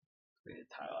unactivated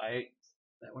tile.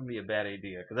 That wouldn't be a bad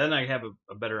idea, because then I have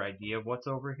a better idea of what's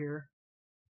over here.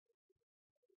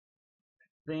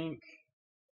 I think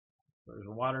there's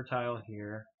a water tile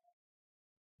here.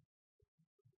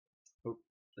 Oh,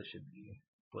 this should be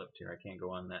flipped here. I can't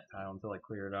go on that tile until I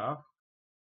clear it off.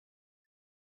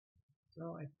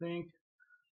 So I think,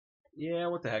 yeah,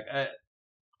 what the heck.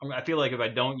 I feel like if I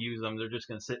don't use them, they're just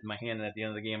going to sit in my hand, and at the end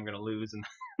of the game, I'm going to lose and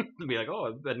be like, oh,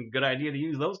 it's been a good idea to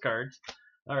use those cards.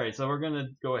 All right, so we're going to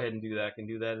go ahead and do that. I can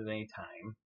do that at any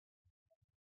time.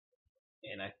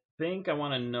 And I think I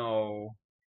want to know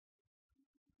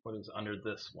what is under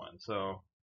this one. So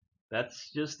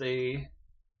that's just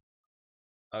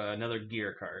another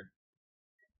gear card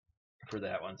for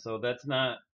that one. So that's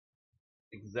not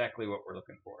exactly what we're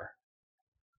looking for.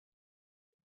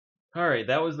 All right,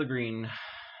 that was the green,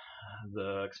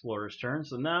 the explorer's turn.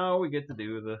 So now we get to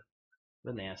do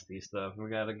the nasty stuff. We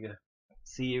gotta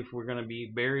see if we're gonna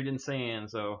be buried in sand.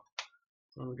 So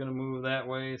someone's gonna move that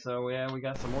way. So yeah, we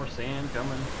got some more sand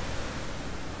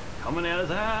coming at us.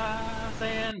 Ah,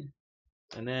 sand.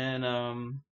 And then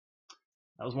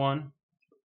that was 1,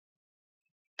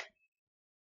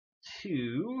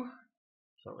 2.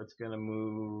 So it's gonna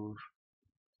move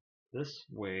this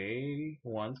way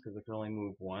once because it can only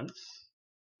move once.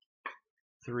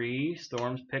 3,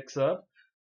 storms picks up,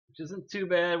 which isn't too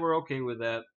bad. We're okay with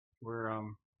that. We're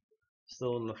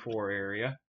still in the 4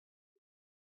 area.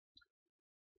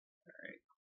 All right.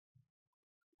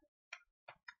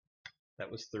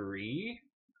 That was 3.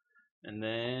 And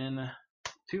then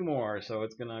 2 more, so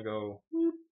it's gonna go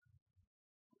whoop.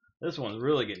 This one's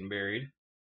really getting buried.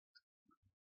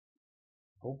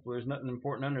 Hope there's nothing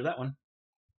important under that one,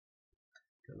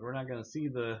 because we're not gonna see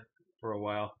for a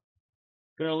while.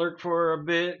 Gonna lurk for a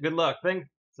bit. Good luck. Thanks.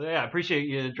 So yeah, I appreciate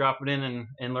you dropping in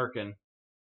and lurking.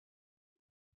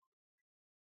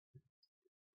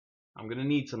 I'm gonna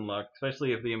need some luck,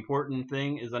 especially if the important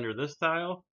thing is under this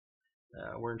tile.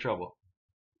 We're in trouble.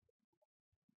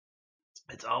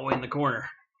 It's all the way in the corner.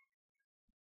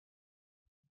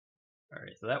 All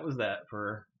right, so that was that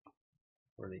for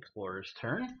the explorer's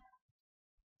turn.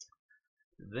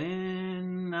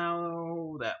 Then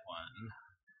now that one.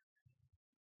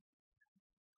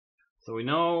 So we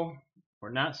know we're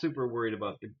not super worried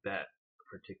about that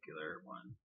particular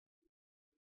one.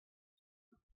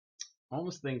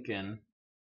 Almost thinking,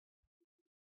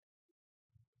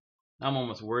 I'm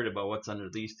almost worried about what's under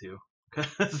these two,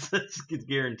 because it's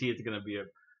guaranteed it's going to be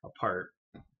a part.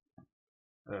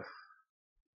 Ugh.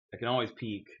 I can always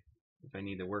peek if I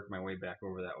need to work my way back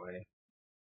over that way.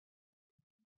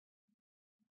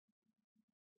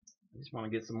 I just want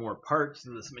to get some more parts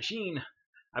to this machine.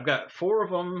 I've got 4 of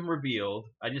them revealed.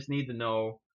 I just need to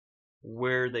know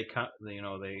where they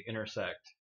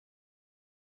intersect.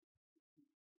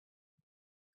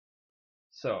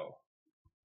 So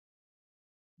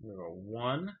we'll go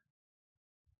 1,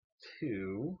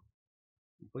 2.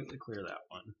 Completely clear that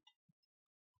one.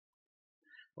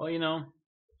 Well,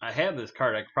 I have this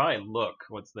card. I could probably look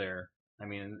what's there. I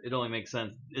mean, it only makes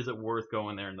sense. Is it worth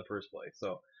going there in the first place?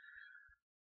 So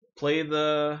play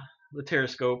the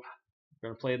Terrascope. I'm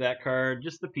gonna play that card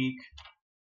just to peek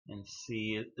and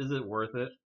see, is it worth it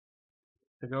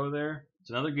to go there? It's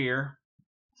another gear.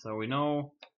 So we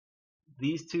know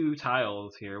these 2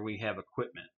 tiles here, we have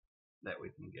equipment that we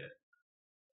can get.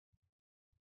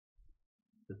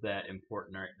 Is that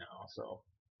important right now? So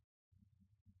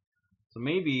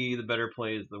maybe the better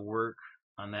play is to work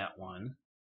on that one,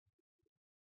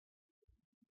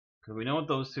 because we know what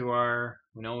those 2 are.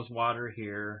 We know there's water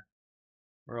here.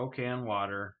 We're okay on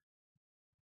water.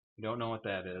 We don't know what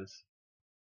that is.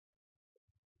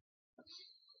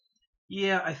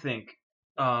 Yeah, I think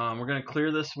we're gonna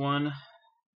clear this one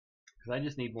because I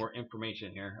just need more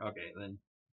information here. Okay, then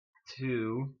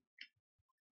 2.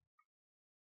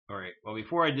 All right. Well,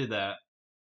 before I did that,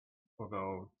 we'll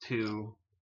go 2.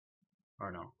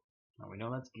 Or no, we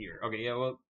know that's gear. Okay, yeah.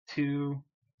 Well, 2,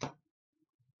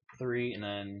 3, and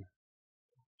then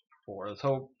 4. Let's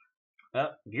hope.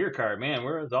 Gear card, man.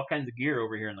 There's all kinds of gear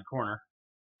over here in the corner.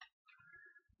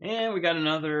 And we got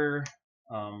another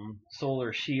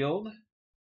solar shield.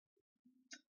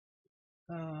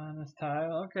 This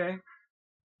tile, okay.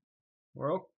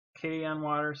 We're okay on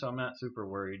water, so I'm not super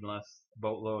worried unless a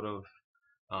boatload of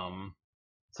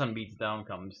sun beats down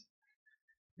comes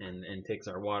and takes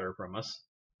our water from us.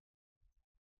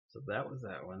 So that was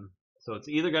that one. So it's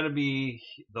either got to be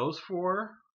those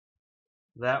 4,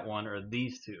 that one, or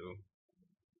these 2.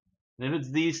 And if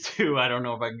it's these 2, I don't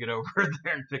know if I can get over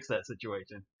there and fix that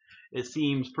situation. It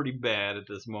seems pretty bad at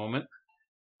this moment.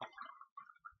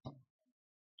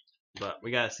 But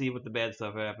we gotta see what the bad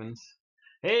stuff happens.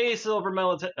 Hey, Silver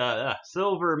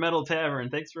Metal Tavern,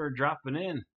 thanks for dropping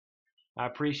in. I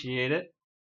appreciate it.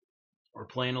 We're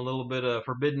playing a little bit of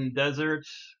Forbidden Desert,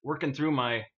 working through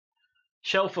my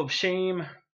shelf of shame,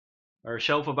 or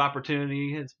shelf of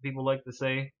opportunity, as people like to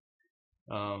say.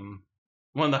 One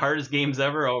of the hardest games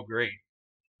ever. Oh, great.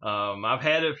 I've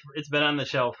had it. It's been on the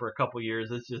shelf for a couple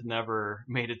years. It's just never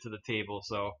made it to the table.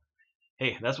 So,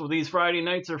 hey, that's what these Friday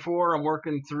nights are for. I'm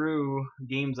working through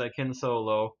games I can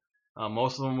solo.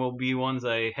 Most of them will be ones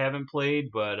I haven't played,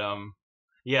 but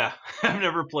yeah, I've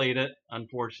never played it,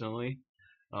 unfortunately.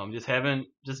 Just hasn't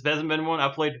been one. I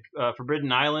played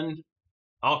Forbidden Island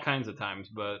all kinds of times,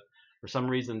 but for some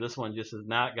reason this one just has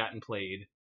not gotten played.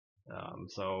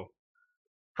 So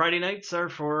Friday nights are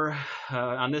for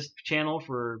on this channel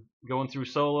for going through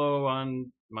solo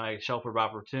on my shelf of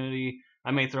opportunity.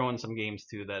 I may throw in some games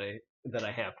too that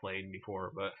I have played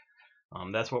before, but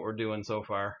that's what we're doing so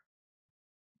far.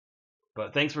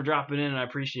 But thanks for dropping in, I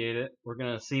appreciate it. We're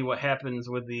gonna see what happens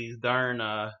with these darn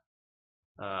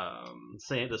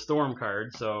say the storm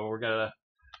cards. So we're got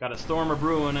a storm a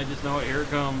brewing. I just know it. Here it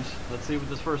comes. Let's see what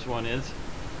this first one is.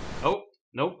 Oh,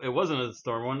 nope, it wasn't a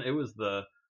storm one. It was the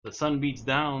sun beats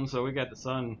down. So we got the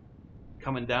sun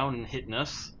coming down and hitting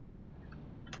us,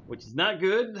 which is not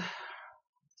good.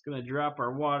 It's gonna drop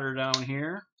our water down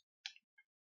here.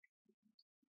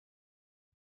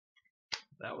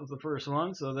 That was the first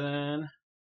one. So then,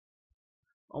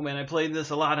 oh man, I played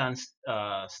this a lot on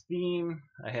Steam.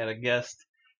 I had a guest,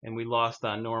 and we lost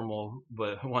on normal,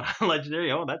 but on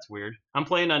legendary. Oh, that's weird. I'm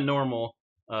playing on normal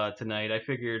tonight. I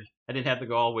figured I didn't have to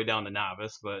go all the way down to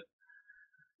novice, but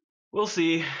we'll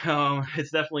see.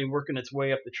 It's definitely working its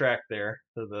way up the track there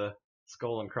to the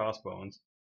skull and crossbones.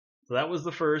 So that was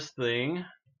the first thing.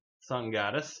 Sun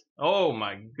goddess. Oh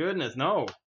my goodness, no.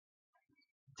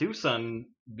 2 sun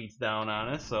beats down on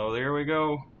us. So there we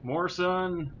go. More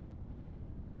sun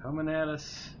coming at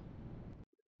us.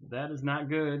 That is not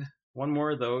good. One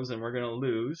more of those and we're going to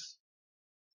lose.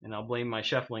 And I'll blame my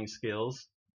shuffling skills.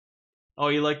 Oh,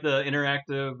 you like the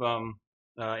interactive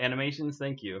animations?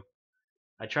 Thank you.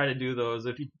 I try to do those.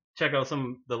 If you check out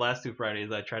the last 2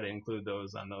 Fridays, I try to include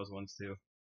those on those ones too.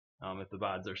 If the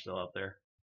VODs are still out there.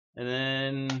 And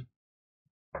then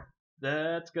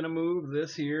that's going to move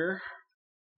this here.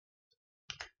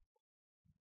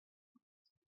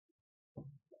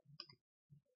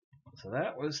 So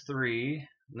that was 3.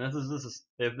 And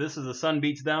if this is a sun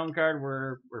beats down card,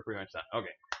 we're pretty much done. Okay.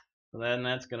 So then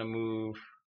that's gonna move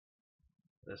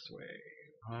this way.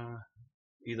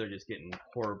 These are just getting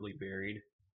horribly buried.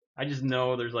 I just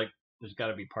know there's got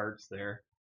to be parts there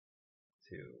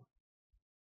too.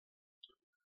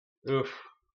 Oof,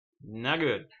 not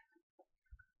good.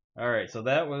 All right, so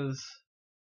that was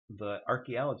the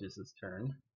archaeologist's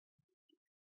turn.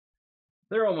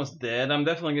 They're almost dead. I'm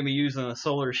definitely gonna be using a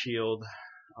solar shield,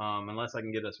 unless I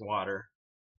can get us water.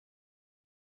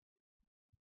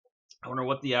 I wonder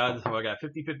what the odds. So I got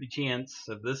 50-50 chance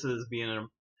of this is being in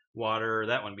water, or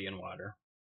that one being water.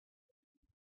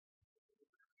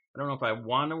 I don't know if I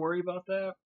want to worry about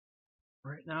that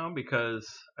right now because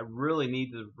I really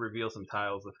need to reveal some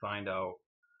tiles to find out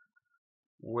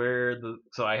where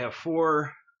so I have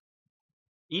 4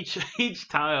 each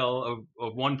tile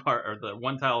of one part, or the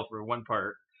one tile for one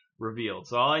part revealed.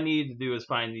 So all I need to do is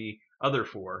find the other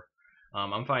 4.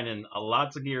 I'm finding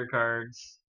lots of gear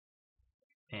cards,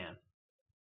 and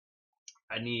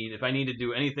if I need to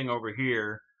do anything over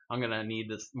here, I'm gonna need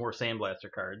more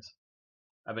Sandblaster cards.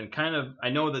 I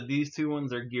know that these 2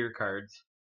 ones are gear cards,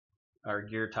 are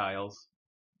gear tiles.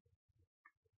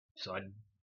 So I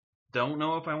don't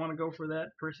know if I want to go for that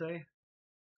per se.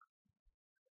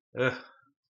 Ugh.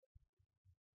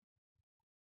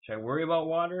 Should I worry about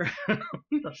water?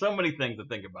 There's so many things to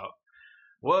think about.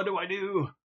 What do I do?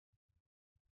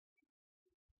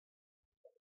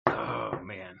 Oh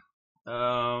man.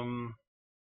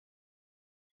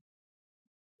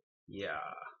 Yeah.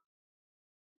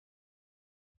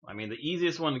 I mean, the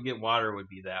easiest one to get water would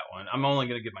be that one. I'm only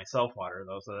going to get myself water,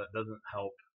 though, so that doesn't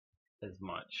help as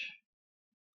much.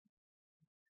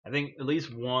 I think at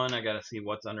least one, I got to see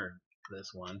what's under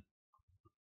this one.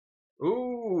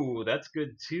 Ooh, that's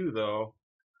good too, though.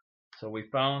 So we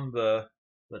found the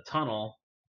tunnel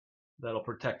that'll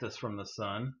protect us from the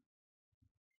sun.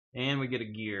 And we get a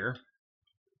gear.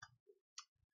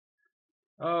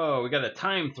 Oh, we got a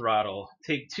time throttle.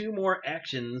 Take 2 more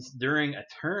actions during a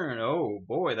turn. Oh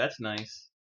boy, that's nice.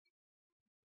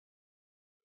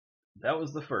 That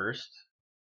was the first.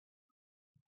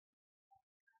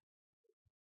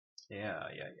 Yeah.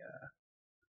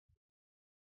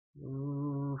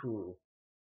 Ooh.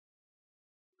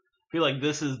 I feel like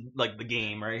this is like the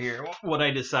game right here. What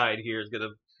I decide here is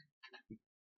gonna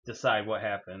decide what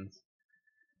happens.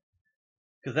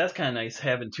 Because that's kind of nice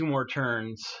having 2 more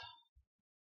turns.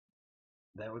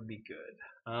 That would be good.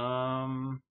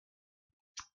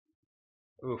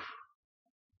 Oof.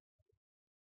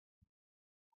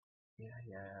 Yeah.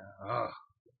 Oh.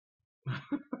 Okay,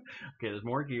 there's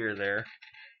more gear there.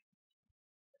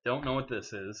 Don't know what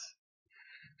this is.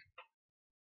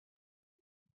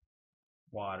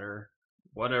 Water.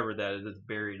 Whatever that is, it's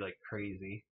buried like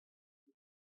crazy.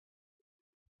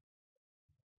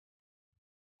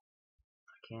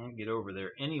 I can't get over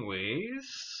there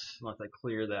anyways, unless I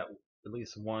clear that at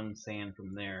least one sand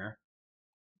from there.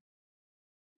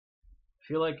 I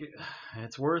feel like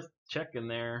it's worth checking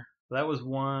there. That was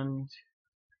 1,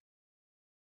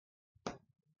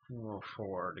 2,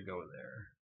 4 to go there.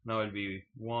 No, it'd be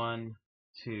 1,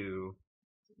 2.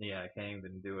 Yeah, I can't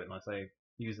even do it unless I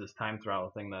use this time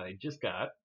throttle thing that I just got.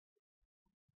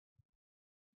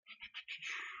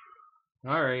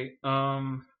 All right.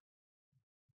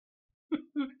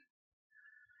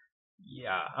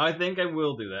 Yeah, I think I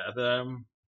will do that.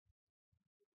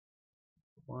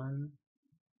 1,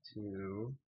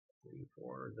 2, 3,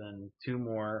 4. Then 2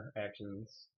 more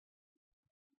actions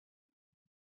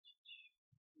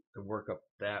to work up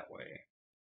that way.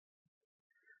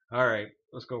 All right,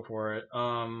 let's go for it.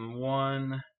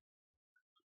 1,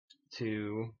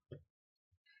 2.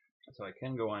 So I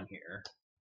can go on here.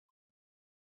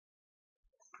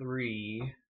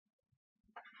 3,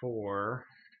 4.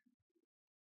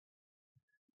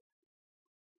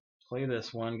 Play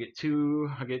this one. Get 2.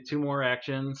 I get 2 more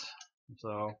actions.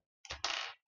 So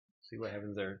see what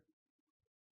happens there.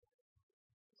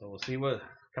 So we'll see what.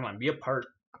 Come on, be a part.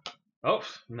 Oh,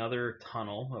 another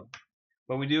tunnel.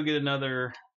 But we do get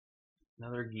another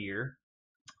gear.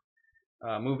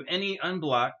 Move any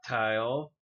unblocked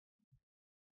tile.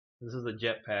 This is a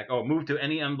jetpack. Oh, move to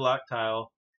any unblocked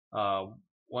tile.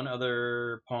 One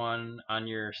other pawn on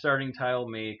your starting tile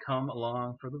may come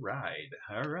along for the ride.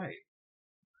 All right.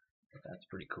 That's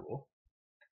pretty cool.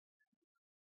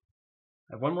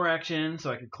 I have 1 more action,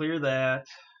 so I can clear that.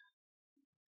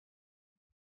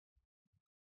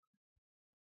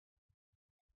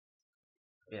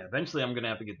 Yeah, eventually I'm going to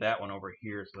have to get that one over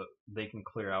here so they can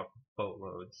clear out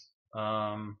boatloads.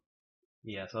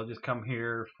 Yeah, so I'll just come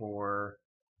here for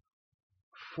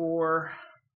 4,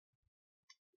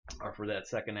 or for that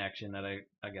second action that I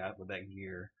got with that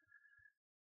gear.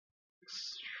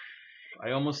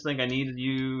 I almost think I need to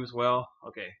use, well,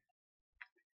 okay.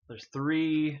 There's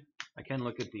 3, I can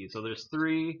look at these. So there's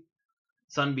 3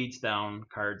 Sun Beats Down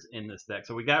cards in this deck.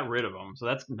 So we got rid of them, so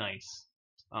that's nice.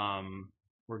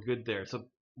 We're good there. So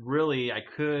really, I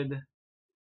could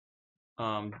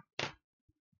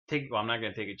take. Well, I'm not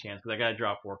gonna take a chance because I gotta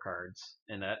draw 4 cards,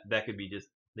 and that could be just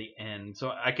the end.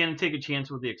 So I can take a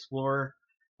chance with the Explorer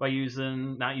by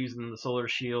not using the Solar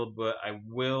Shield, but I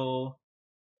will.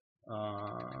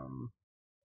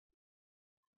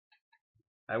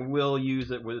 I will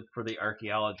use it for the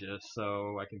Archaeologist,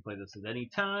 so I can play this at any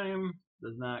time.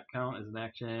 Does not count as an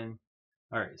action.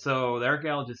 Alright, so the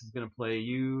Archaeologist is going to play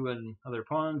you and other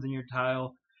pawns in your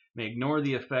tile. May ignore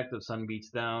the effect of Sun Beats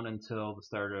Down until the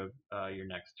start of your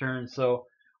next turn. So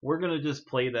we're going to just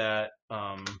play that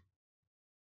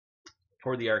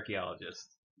for the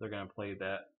Archaeologist. They're going to play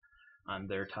that on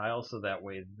their tile, so that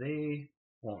way they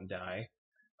won't die.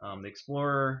 The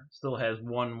Explorer still has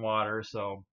 1 water,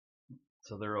 so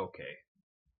they're okay.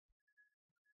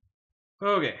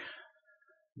 Okay,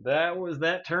 that was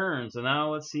that turn. So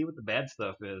now let's see what the bad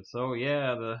stuff is. So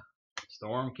yeah, the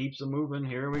storm keeps moving.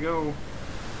 Here we go.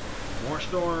 More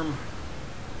storm.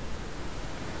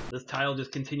 This tile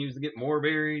just continues to get more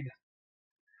buried.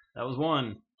 That was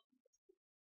 1.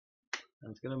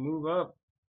 And it's gonna move up.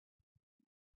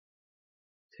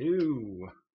 2.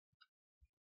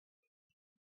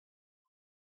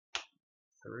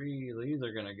 3. These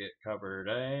are gonna get covered,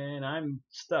 and I'm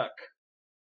stuck.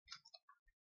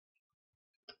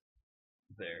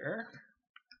 there.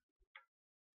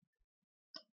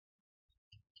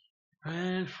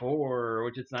 And 4,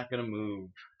 which it's not going to move.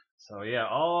 So yeah,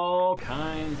 all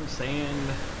kinds of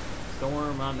sand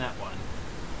storm on that one.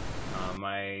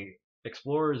 My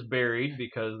Explorer is buried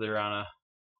because they're on a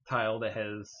tile that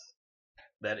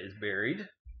is buried.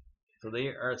 So they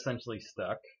are essentially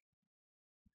stuck.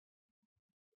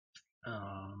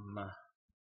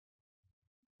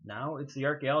 Now it's the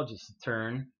archaeologist's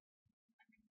turn.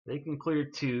 They can clear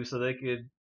 2, so they could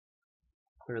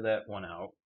clear that one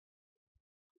out.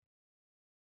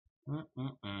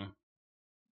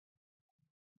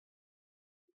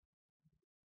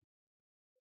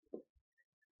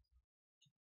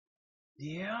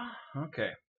 Yeah,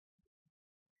 okay.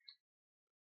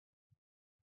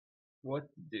 What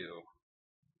to do?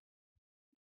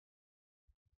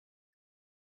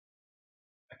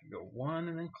 I can go 1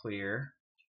 and then clear.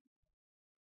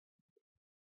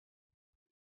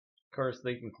 Of course,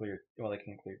 they can clear. Well, they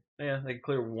can clear. Yeah, they can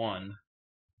clear 1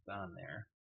 down there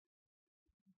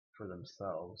for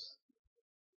themselves.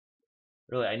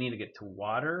 Really, I need to get to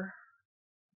water.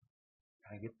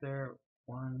 Can I get there?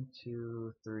 1,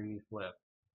 2, 3, flip.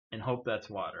 And hope that's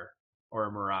water. Or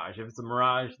a mirage. If it's a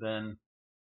mirage, then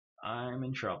I'm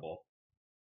in trouble.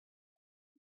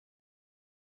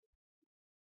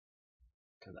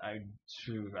 Because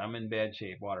I'm in bad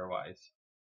shape water-wise.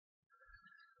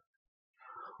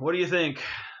 What do you think?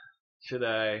 Should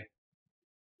I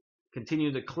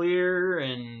continue to clear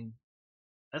and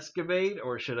excavate,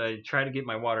 or should I try to get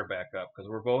my water back up? Because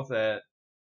we're both at,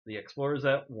 the Explorer's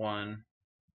at 1.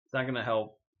 It's not going to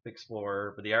help the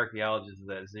Explorer, but the Archaeologist is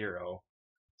at 0.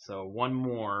 So 1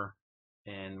 more,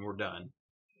 and we're done.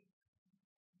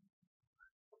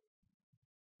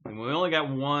 And we only got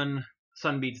 1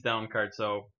 Sun Beats Down card,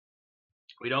 so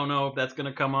we don't know if that's going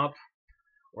to come up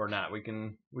or not. We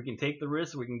can take the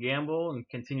risk, we can gamble and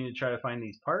continue to try to find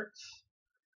these parts,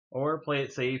 or play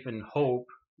it safe and hope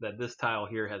that this tile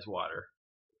here has water.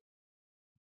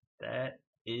 That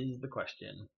is the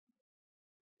question.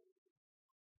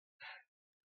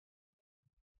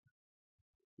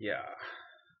 Yeah.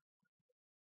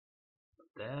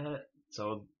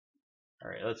 So all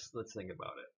right, let's think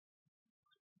about it.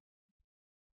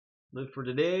 Live for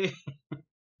today.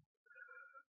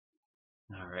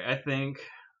 All right, I think,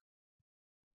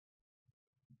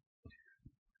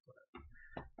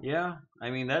 yeah, I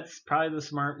mean, that's probably the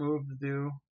smart move to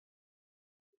do.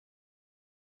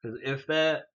 Because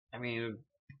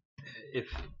if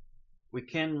we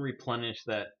can replenish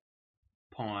that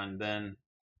pawn, then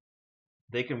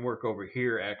they can work over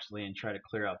here actually and try to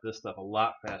clear out this stuff a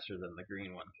lot faster than the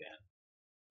green one can.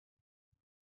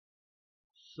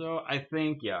 So I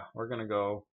think, yeah, we're going to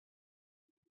go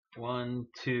 1,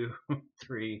 2,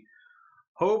 3.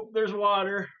 Hope there's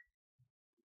water.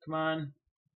 Come on.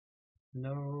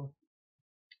 No.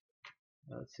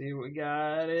 Let's see what we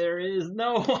got. There is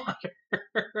no water.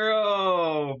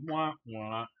 Oh, wah,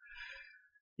 wah.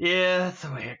 Yeah, that's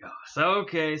the way it goes.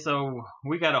 Okay, so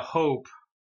we got to hope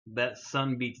that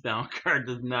Sun Beats Down card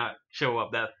does not show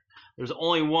up. There's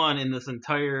only 1 in this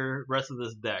entire rest of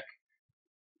this deck.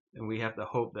 And we have to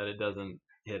hope that it doesn't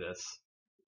hit us.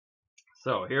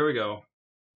 So here we go.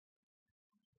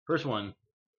 First one.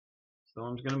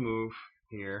 Storm's going to move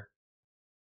here.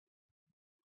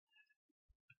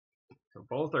 So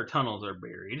both our tunnels are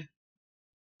buried.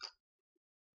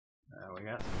 We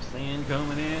got some sand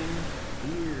coming in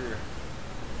here.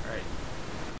 Alright.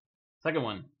 Second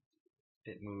one.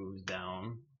 It moves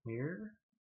down here.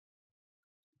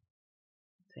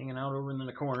 It's hanging out over in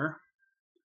the corner.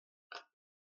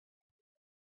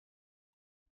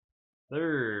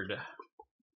 Third.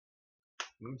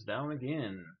 Moves down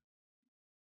again.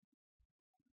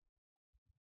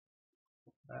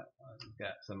 That one's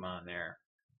got some on there.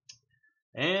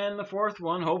 And the fourth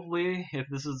one, hopefully, if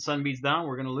this is Sun Beats Down,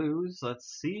 we're going to lose.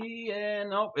 Let's see. And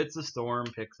nope, it's a storm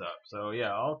picks up. So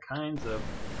yeah, all kinds of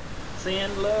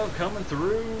sand love coming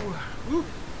through. Woo.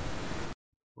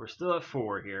 We're still at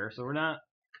 4 here, so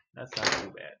that's not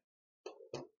too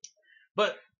bad.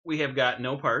 But we have got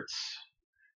no parts.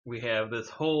 We have this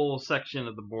whole section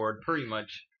of the board pretty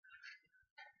much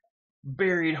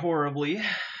buried horribly.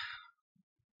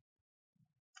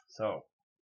 So,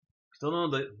 still know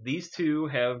that these 2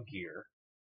 have gear.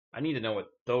 I need to know what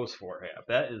those 4 have.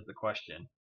 That is the question.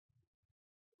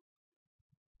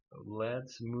 So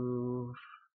let's move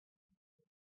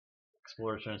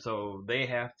Exploration. So they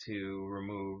have to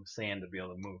remove sand to be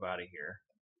able to move out of here.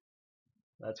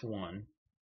 That's 1.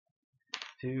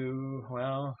 2,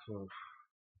 well,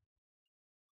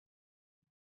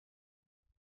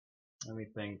 let me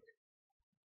think.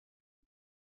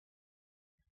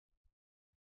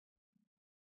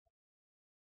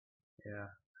 Yeah.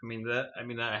 I mean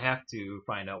I have to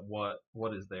find out what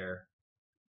is there.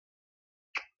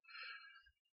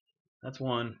 That's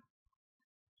one.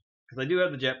 Because I do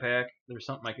have the jetpack. There's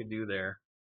something I could do there.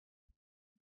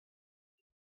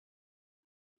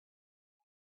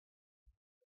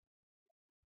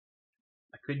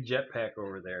 I could jetpack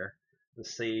over there to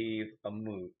save a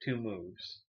move, 2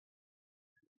 moves.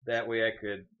 That way I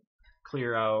could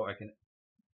clear out. I can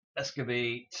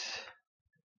excavate.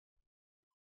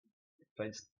 If I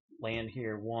just land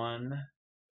here, 1.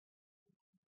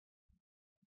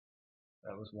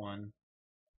 That was 1.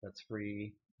 That's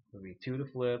free. It'll be 2 to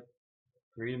flip,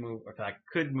 3 to move. Okay, I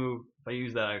could move. If I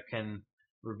use that, I can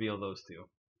reveal those 2.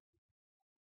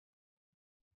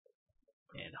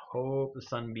 And hope the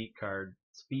sun beats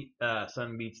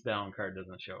down card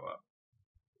doesn't show up.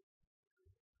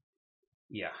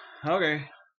 Yeah. Okay.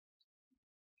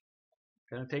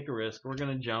 Gonna take a risk. We're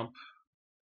gonna jump.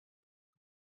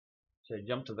 Should I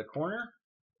jump to the corner?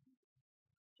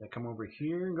 Should I come over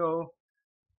here and go?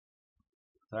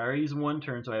 So I already used 1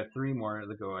 turn, so I have 3 more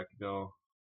to go. I could go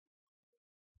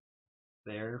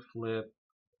there, flip,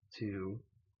 2,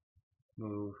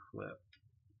 move, flip.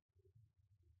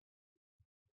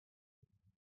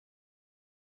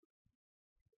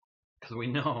 Because we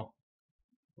know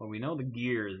the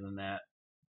gear is in that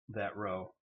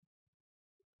row.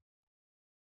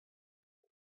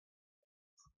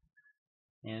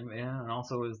 And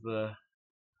also is the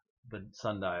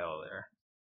sundial there.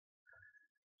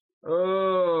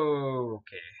 Oh,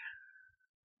 okay.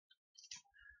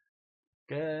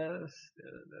 Guess.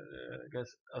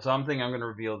 So I'm thinking I'm gonna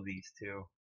reveal these 2.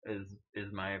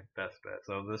 Is my best bet.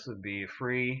 So this would be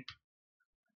free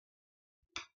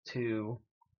 2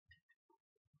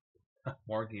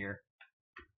 more gear.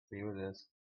 See what it is.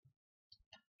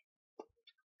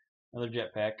 Another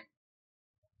jetpack.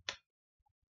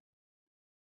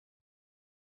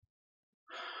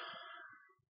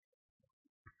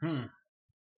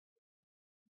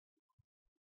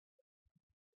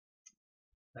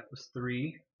 That was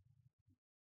 3.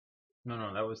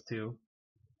 No, that was 2.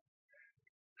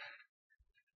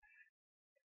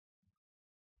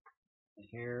 And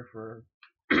here for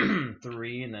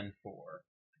 3 and then 4.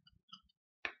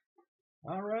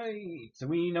 All right, so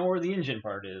we know where the engine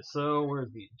part is. So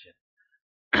where's the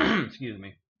engine? Excuse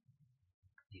me.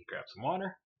 You grab some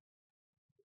water.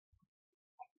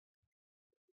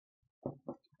 All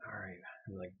right,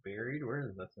 like buried. Where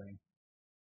is that thing?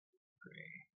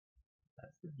 Great.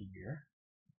 That's the gear.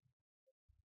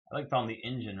 I found the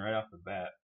engine right off the bat.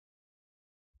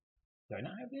 Did I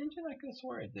not have the engine? I could have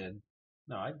swore I did.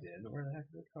 No, I did. Where the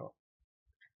heck did it go?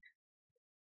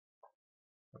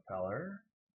 Propeller.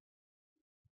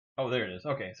 Oh, there it is.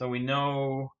 Okay, so we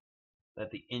know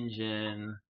that the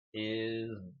engine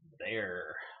is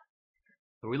there.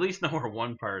 So we at least know where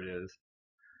 1 part is.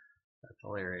 That's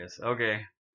hilarious. Okay.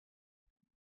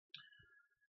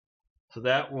 So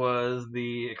that was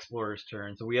the explorer's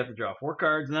turn. So we have to draw 4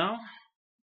 cards now.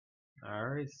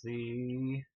 Alright,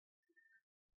 see.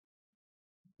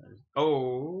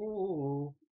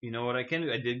 Oh, you know what I can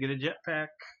do? I did get a jetpack.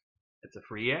 It's a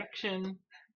free action.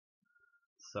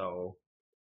 So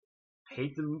I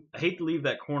hate to leave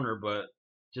that corner, but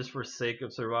just for sake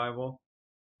of survival,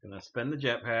 I'm gonna spend the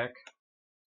jetpack,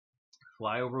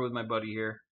 fly over with my buddy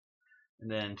here, and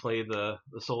then play the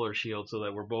solar shield so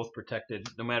that we're both protected,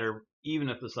 no matter, even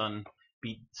if the sun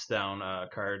beats down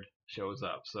card shows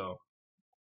up. So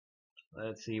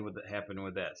let's see what happened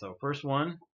with that. So first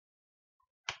one,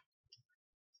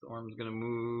 Storm's gonna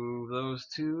move those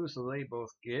 2 so they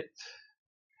both get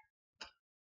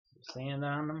some sand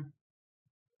on them.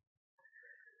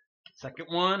 Second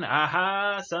one,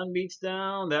 aha, sun beats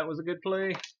down. That was a good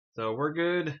play. So we're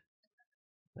good.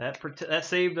 That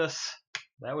saved us.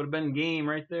 That would have been game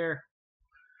right there.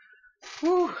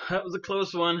 Whew, that was a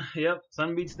close one. Yep,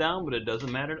 sun beats down, but it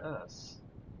doesn't matter to us.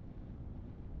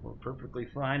 We're perfectly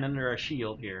fine under our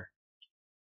shield here.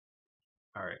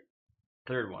 Alright,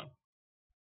 third one.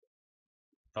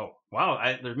 Oh,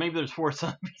 wow, maybe there's 4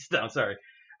 sun beats down, sorry.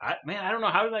 I don't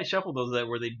know, how did I shuffle those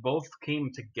where they both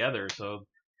came together, so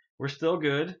we're still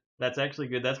good. That's actually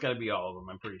good. That's got to be all of them,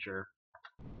 I'm pretty sure.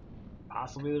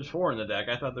 Possibly there's 4 in the deck.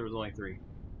 I thought there was only 3.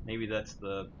 Maybe that's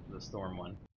the storm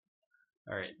one.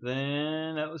 Alright,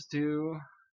 then that was 2.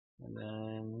 And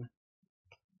then,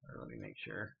 let me make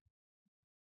sure.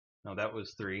 No, that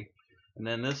was 3. And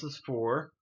then this is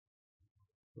 4.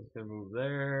 So it's going to move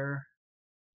there.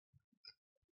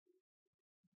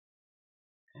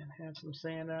 And have some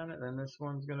sand on it. Then this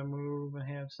one's going to move and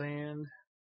have sand.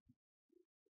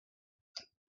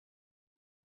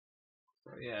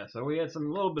 So yeah, so we had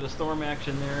some little bit of storm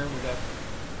action there. We got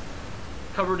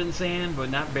covered in sand, but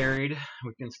not buried.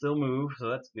 We can still move, so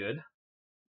that's good.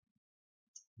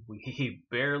 We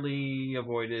barely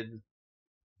avoided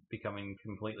becoming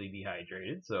completely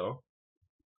dehydrated, so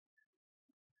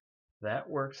that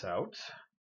works out.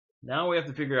 Now we have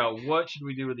to figure out what should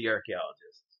we do with the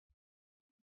archaeologists.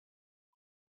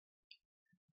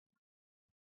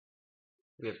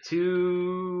 We have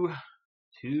two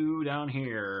down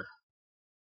here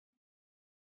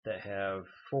that have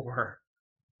 4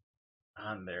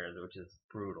 on there, which is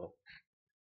brutal.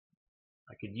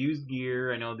 I could use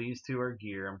gear. I know these 2 are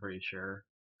gear, I'm pretty sure.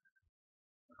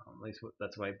 At least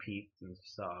that's what I peeked and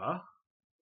saw.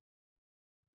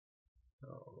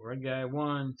 So red guy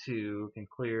 1, 2 can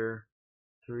clear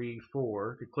 3,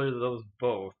 4. Could clear those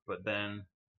both, but then,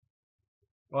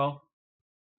 well,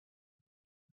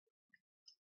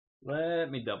 let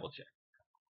me double check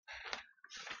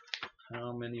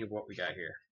how many of what we got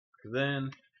here. Because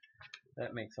then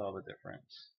that makes all the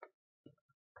difference.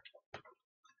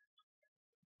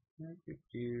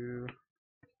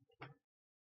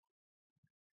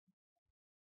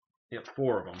 Yep,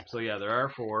 4 of them. So yeah, there are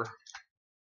 4.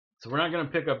 So we're not going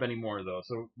to pick up any more though.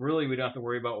 So really we don't have to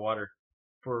worry about water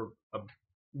for a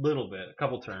little bit, a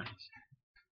couple turns.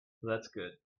 So that's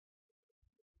good.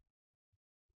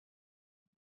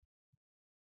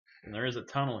 And there is a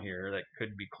tunnel here that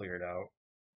could be cleared out.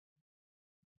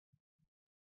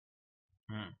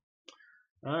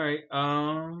 Alright,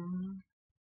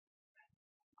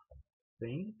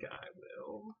 think I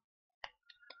will.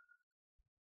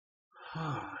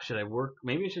 Should I work?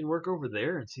 Maybe I should work over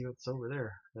there and see what's over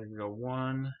there. I can go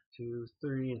 1, 2,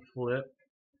 3 and flip.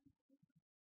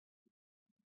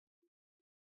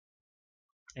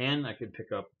 And I could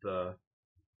pick up the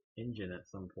engine at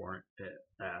some point.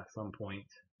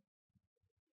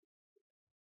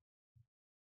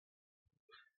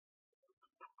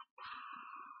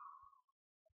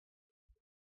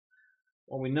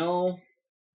 Well, we know.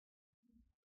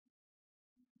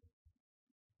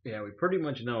 Yeah, we pretty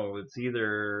much know it's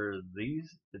either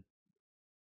these.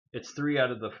 It's 3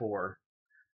 out of the 4.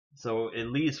 So at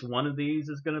least one of these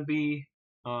is going to be.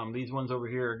 These ones over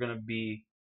here are going to be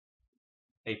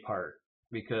a part,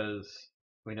 because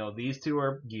we know these 2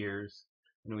 are gears,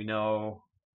 and we don't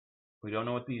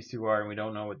know what these 2 are, and we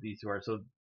don't know what these 2 are. So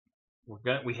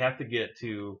we have to get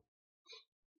to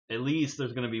at least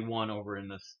there's going to be one over in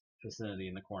this vicinity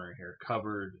in the corner here,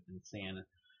 covered in sand.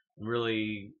 And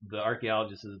really, the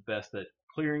archaeologist is best at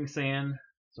clearing sand,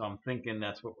 so I'm thinking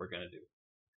that's what we're going to do.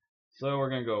 So we're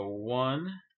going to go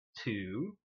 1,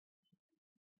 2,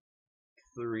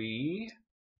 3,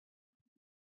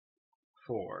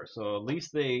 4. So at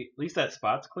least that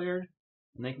spot's cleared,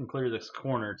 and they can clear this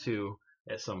corner too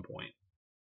at some point.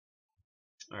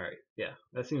 All right, yeah,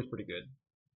 that seems pretty good.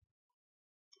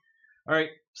 All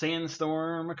right,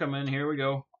 sandstorm coming. Here we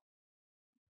go.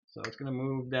 So it's going to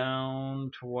move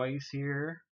down twice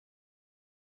here.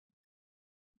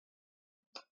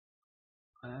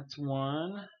 That's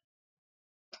 1.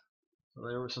 So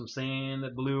there was some sand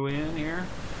that blew in here.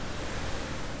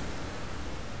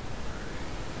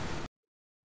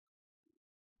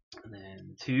 And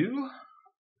then 2.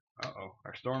 Uh-oh,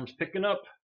 our storm's picking up.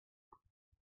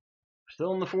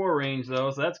 Still in the 4 range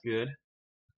though, so that's good.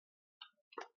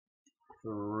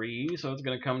 3, so it's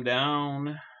going to come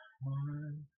down.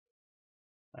 1.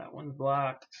 That one's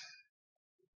blocked.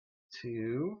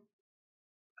 2.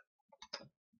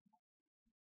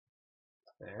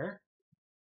 There.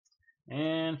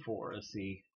 And 4, let's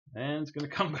see. And it's going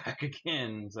to come back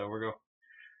again, so we're going to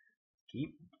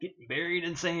keep getting buried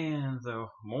in sand, so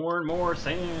more and more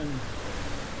sand.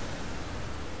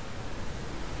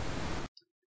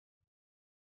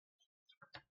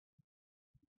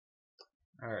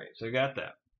 Alright, so we got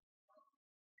that.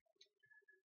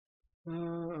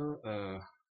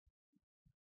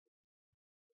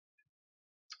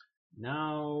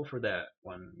 Now for that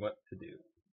one, what to do.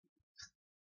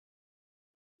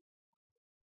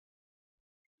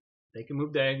 They can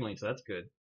move diagonally, so that's good.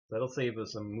 That'll save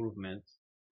us some movement.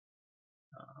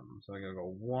 So I'm going to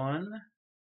go 1,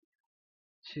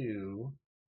 2,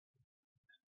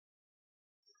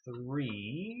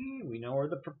 3. We know where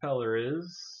the propeller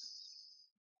is.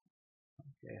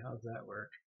 Okay, how's that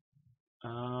work?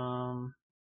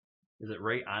 Is it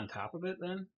right on top of it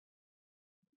then?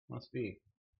 Must be.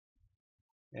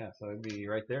 Yeah, so it'd be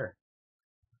right there.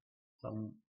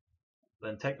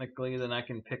 Then technically, then I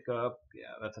can pick up.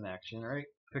 Yeah, that's an action, right?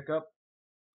 Pick up.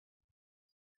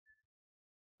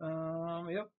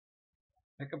 Yep.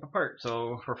 Pick up a part.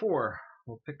 So for 4,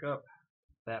 we'll pick up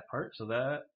that part. So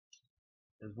that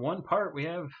is 1 part we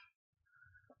have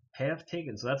half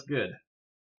taken. So that's good.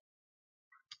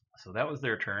 So that was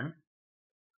their turn.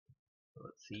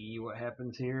 Let's see what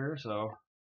happens here. So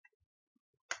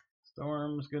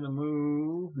Storm's gonna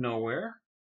move nowhere.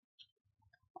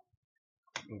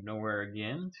 Move nowhere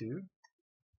again. 2,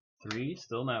 3,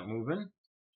 still not moving.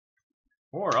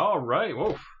 4, all right.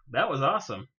 Whoa, that was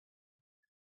awesome.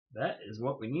 That is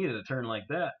what we needed, a turn like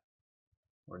that,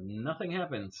 where nothing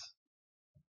happens.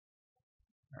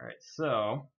 All right,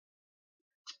 so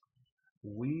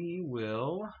we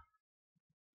will.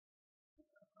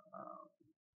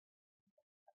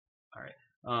 All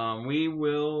right, we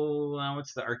will. Now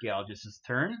it's the archaeologist's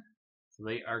turn. So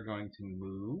they are going to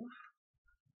move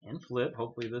and flip.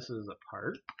 Hopefully this is a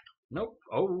part. Nope.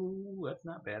 Oh, that's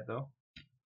not bad though.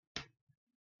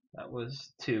 That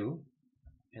was 2,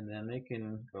 and then they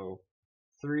can go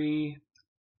 3,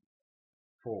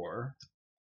 4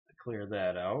 to clear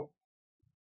that out.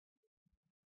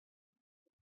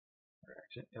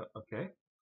 Okay.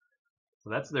 So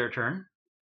that's their turn.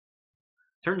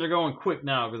 Turns are going quick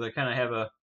now because I kind of have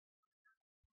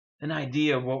an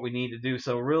idea of what we need to do.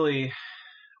 So really,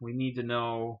 we need to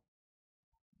know.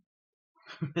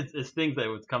 it's things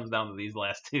that it comes down to these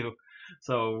last 2.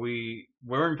 So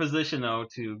we're in position though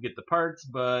to get the parts,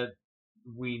 but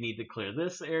we need to clear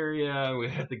this area. We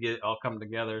have to get it all come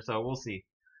together. So we'll see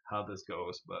how this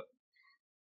goes. But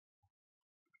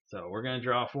so we're gonna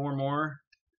draw 4 more.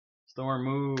 Storm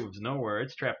moves nowhere.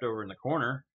 It's trapped over in the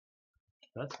corner.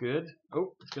 That's good.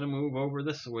 Oh, it's gonna move over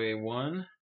this way. 1.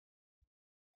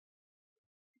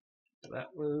 That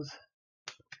was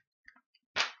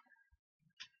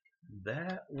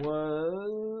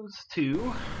 2.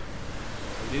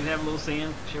 We did have a little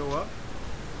sand show up.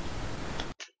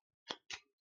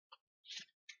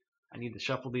 I need to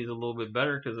shuffle these a little bit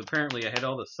better because apparently I had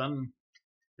all the sun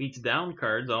beats down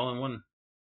cards all in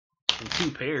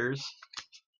 2 pairs.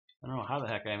 I don't know how the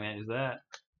heck I managed that.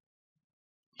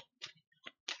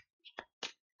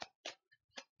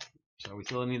 So we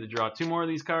still need to draw 2 more of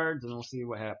these cards, and we'll see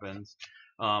what happens.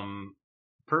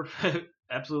 Perfect.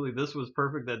 Absolutely, this was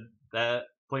perfect that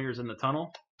player's in the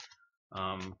tunnel,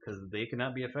 because they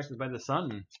cannot be affected by the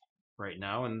sun right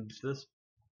now. And this, as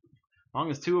long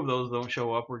as 2 of those don't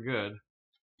show up, we're good.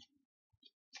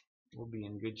 We'll be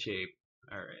in good shape.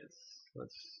 All right,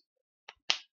 let's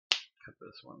cut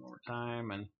this one more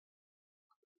time and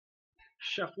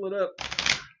shuffle it up.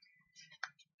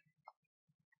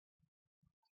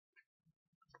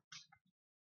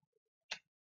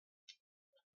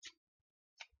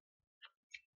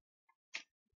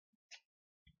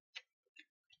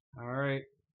 All right,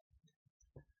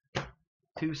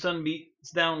 2 sun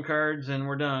beats down cards and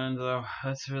we're done. So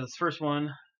that's for this first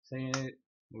one. Saying it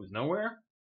moves nowhere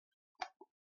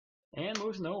and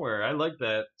moves nowhere. I like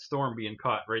that Storm being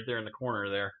caught right there in the corner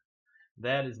there.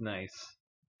 That is nice.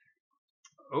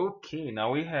 Okay,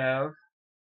 now we have.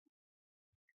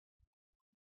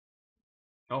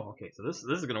 Oh, okay. So this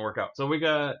is gonna work out. So we're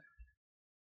gonna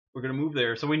move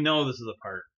there. So we know this is a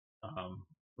part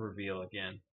reveal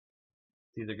again.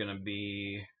 It's either gonna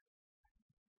be.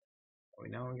 We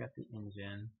know we got the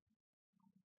engine.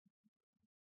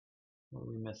 What are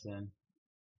we missing?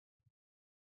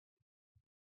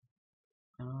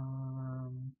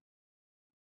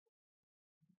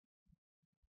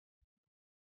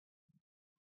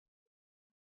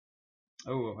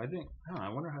 Oh, I think. I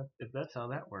wonder if that's how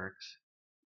that works.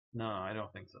 No, I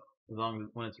don't think so. As long as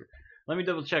when it's. Let me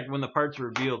double check when the part's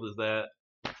revealed. Is that,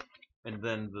 and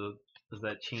then does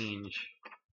that change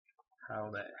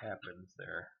how that happens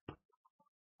there?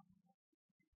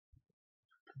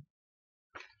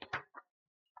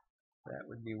 That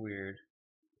would be weird.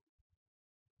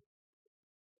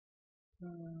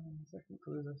 Second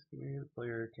clue, this the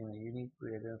player can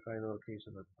uniquely identify the location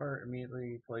of the part,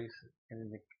 immediately place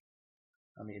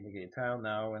on the indicated tile.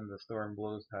 Now when the storm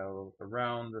blows tile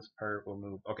around, this part will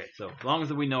move. Okay, so as long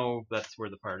as we know that's where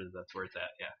the part is, that's where it's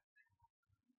at. Yeah.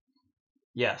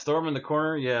 Yeah, storm in the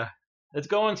corner. Yeah, it's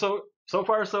going so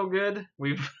far so good.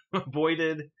 We've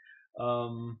avoided,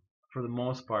 for the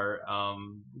most part,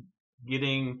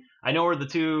 getting. I know where the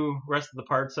 2 rest of the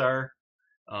parts are.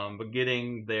 But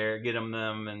getting there,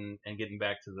 them and getting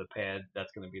back to the pad,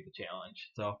 that's going to be the challenge.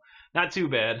 So not too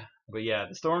bad, but yeah,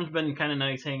 the storm's been kind of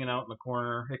nice hanging out in the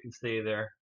corner. It can stay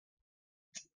there.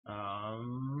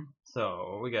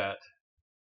 So we got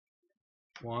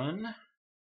 1,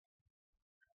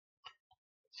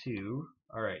 2.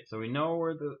 All right, so we know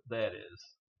where that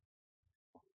is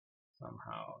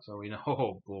somehow. So we know.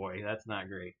 Oh boy, that's not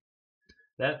great.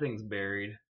 That thing's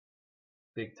buried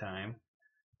big time.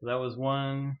 So that was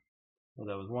 1. Well,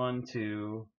 that was 1,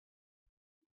 2.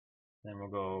 Then we'll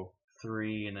go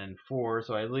 3 and then 4.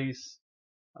 So at least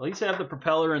At least I have the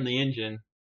propeller and the engine,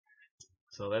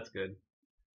 so that's good.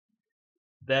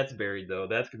 That's buried though.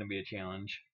 That's going to be a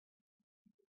challenge.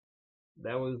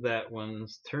 That was that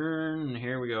one's turn.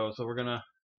 Here we go. So we're gonna.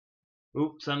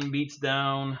 Oop, sun beats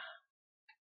down.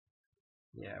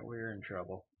 Yeah, we're in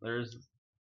trouble. There's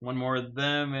one more of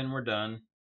them, and we're done.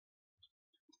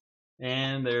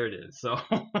 And there it is. So,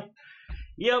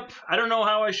 yep. I don't know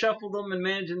how I shuffled them and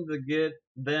managed to get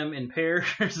them in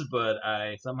pairs, but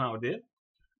I somehow did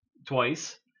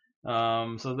twice.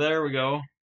 So there we go.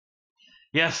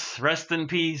 Yes, rest in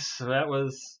peace. That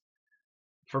was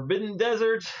Forbidden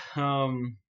Desert.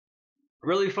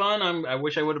 Really fun. I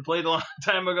wish I would have played a long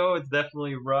time ago. It's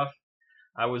definitely rough.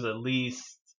 I was at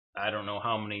least, I don't know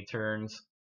how many turns.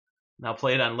 Now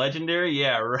play it on Legendary?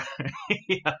 Yeah, right.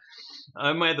 Yeah.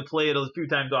 I might have to play it a few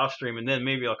times off stream, and then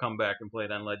maybe I'll come back and play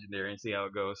it on Legendary and see how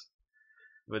it goes.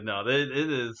 But no, it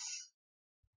is.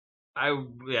 I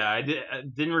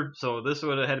didn't. So this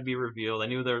would have had to be revealed. I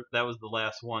knew that was the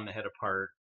last one that had a part,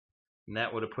 and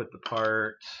that would have put the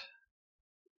part.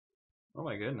 Oh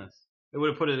my goodness! It would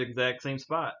have put it exact same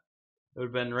spot. It would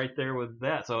have been right there with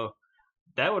that. So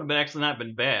that would have been actually not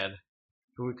been bad.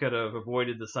 We could have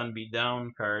avoided the sun beat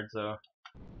down card. So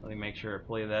let me make sure I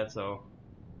play that. So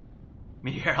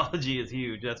meteorology is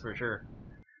huge, that's for sure.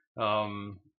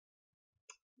 That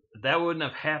wouldn't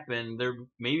have happened. There,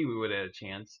 maybe we would have had a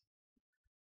chance.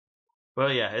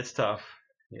 But yeah, it's tough.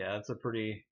 Yeah, it's a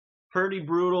pretty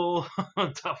brutal,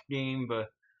 tough game.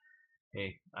 But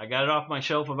hey, I got it off my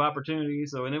shelf of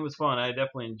opportunities, and it was fun. I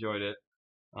definitely enjoyed it.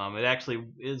 It actually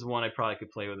is one I probably could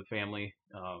play with a family.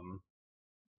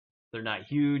 They're not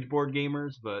huge board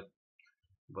gamers, but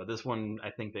this one I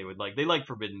think they would like. They like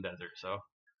Forbidden Desert, so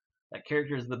that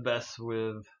character is the best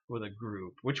with a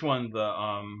group. Which one?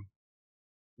 The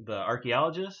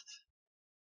archaeologist?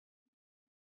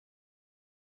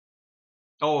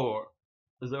 Oh,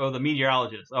 the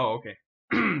meteorologist. Oh, okay.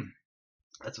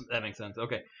 That makes sense.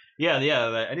 Okay. Yeah, yeah.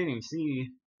 I didn't even see.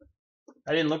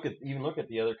 I didn't even look at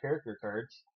the other character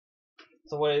cards.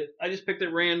 So I just picked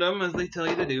at random as they tell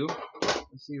you to do.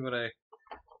 Let's see what I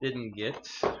didn't get.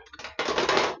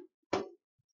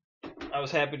 I was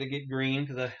happy to get green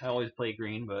because I always play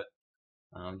green, but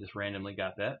just randomly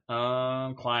got that.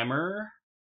 Climber.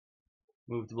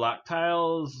 Move to block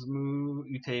tiles. Move.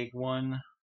 You take one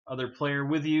other player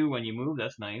with you when you move.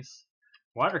 That's nice.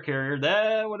 Water carrier.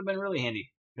 That would have been really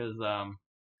handy because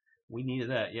we needed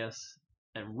that. Yes.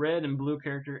 And red and blue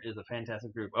character is a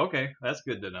fantastic group. Okay, that's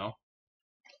good to know.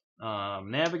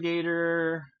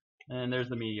 Navigator. And there's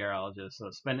the meteorologist.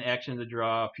 So spend action to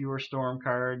draw fewer storm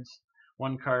cards.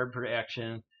 One card per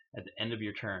action at the end of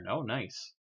your turn. Oh,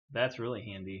 nice. That's really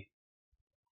handy.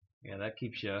 Yeah, that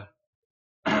keeps you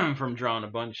from drawing a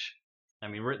bunch. I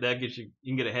mean, that gets you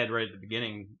can get ahead right at the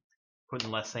beginning,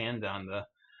 putting less sand on the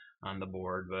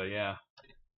board. But yeah.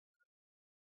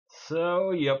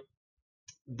 So yep,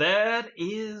 that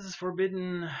is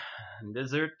Forbidden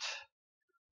Desert.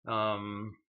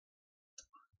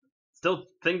 Still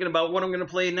thinking about what I'm gonna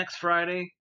play next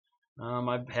Friday.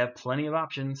 I have plenty of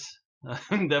options.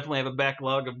 Definitely have a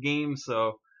backlog of games,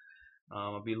 so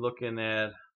I'll be looking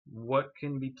at what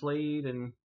can be played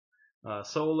and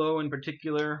solo in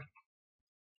particular,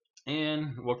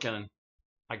 and what can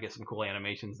I get some cool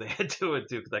animations they add to it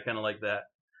too, because I kind of like that.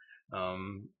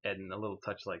 Adding a little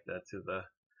touch like that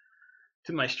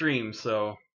to my stream.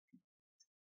 So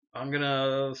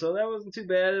So that wasn't too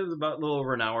bad. It was about a little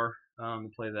over an hour to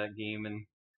play that game, and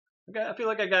I feel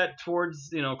like I got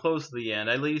towards close to the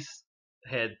end. I at least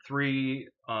had 3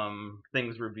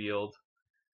 things revealed.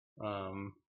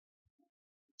 No,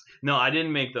 I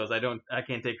didn't make those. I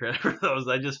can't take credit for those.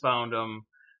 I just found them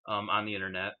on the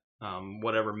internet.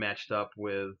 Whatever matched up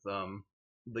with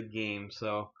the game.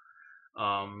 So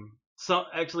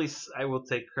actually, I will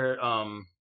take credit.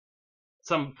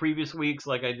 Some previous weeks,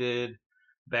 like I did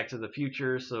Back to the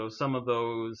Future. So some of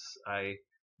those I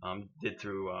did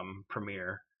through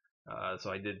Premiere.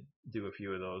 So I did do a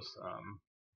few of those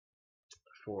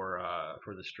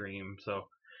for the stream. So,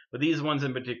 but these ones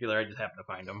in particular, I just happened to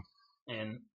find them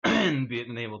and and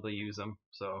being able to use them.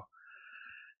 So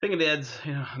I think it adds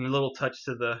a little touch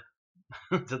to the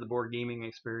to the board gaming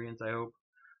experience. I hope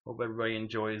everybody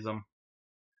enjoys them.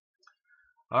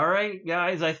 All right,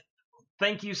 guys. I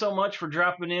thank you so much for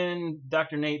dropping in,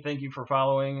 Dr. Nate. Thank you for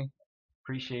following.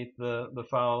 Appreciate the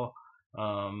follow.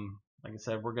 Like I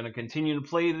said, we're gonna continue to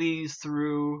play these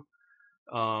through.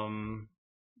 I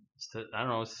don't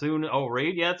know soon. Oh,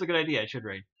 raid. Yeah, that's a good idea. I should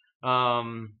raid.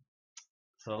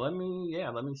 So let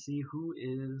me see who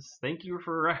is. Thank you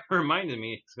for reminding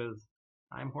me because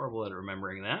I'm horrible at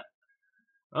remembering that.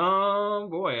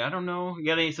 Boy, I don't know. You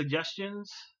got any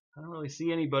suggestions? I don't really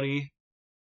see anybody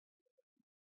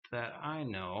that I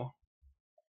know.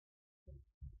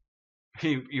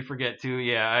 You forget too.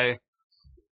 Yeah,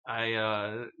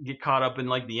 I get caught up in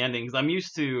like the endings. I'm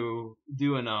used to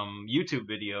doing YouTube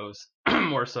videos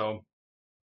more so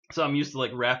I'm used to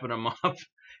like wrapping them up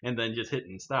and then just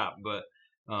hitting stop. But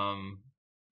um,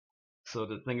 so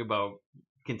the thing about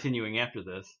continuing after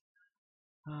this,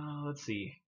 let's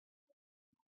see.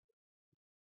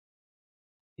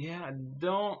 Yeah, I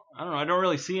don't know. I don't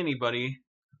really see anybody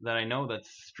that I know that's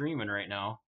streaming right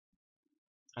now.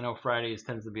 I know Fridays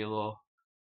tends to be a little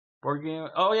board game.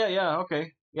 Oh yeah, yeah,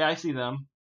 okay. Yeah, I see them.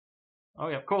 Oh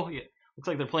yeah, cool. Yeah, looks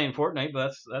like they're playing Fortnite,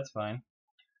 but that's fine.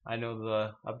 I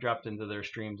know I've dropped into their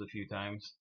streams a few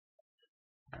times.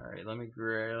 All right, let me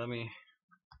grab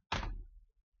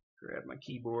my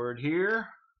keyboard here.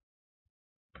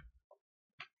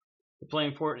 They're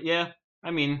playing Fortnite. Yeah,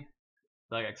 I mean,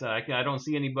 like I said, I don't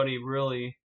see anybody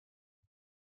really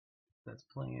that's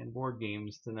playing board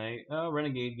games tonight. Oh,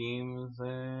 Renegade games.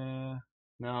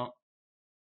 No.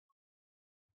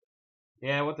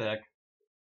 Yeah, what the heck?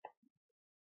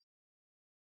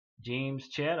 James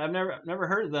Chat. I've never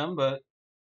heard of them, but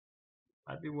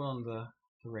I'd be willing to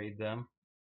raid them.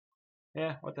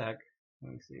 Yeah, what the heck?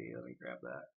 Let me see. Let me grab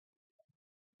that.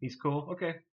 He's cool.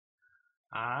 Okay,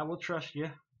 I will trust you.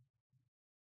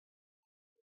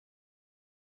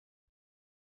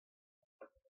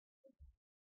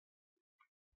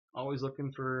 Always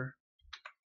looking for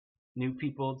new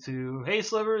people to. Hey,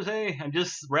 Slivers. Hey, I'm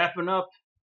just wrapping up.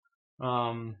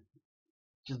 Um,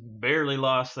 just barely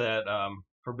lost that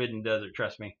Forbidden Desert.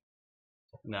 Trust me.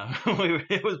 No,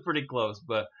 it was pretty close,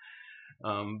 but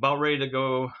about ready to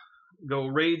go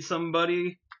raid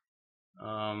somebody.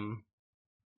 Um,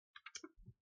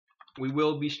 we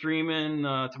will be streaming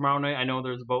tomorrow night. I know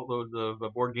there's boatloads of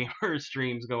board gamer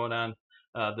streams going on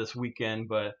this weekend,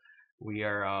 but we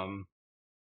are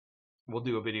we'll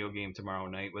do a video game tomorrow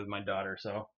night with my daughter.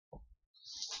 So,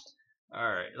 all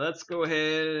right, let's go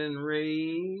ahead and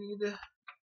raid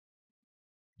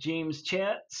James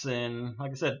Chats, and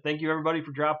like I said, thank you everybody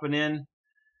for dropping in,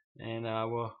 and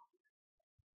we'll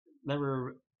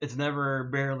never. It's never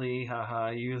barely haha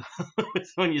you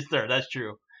it's when you start. That's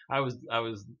true. I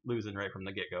was losing right from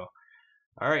the get go.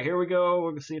 All right, here we go.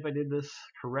 We're gonna see if I did this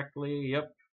correctly.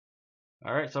 Yep.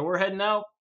 All right, so we're heading out.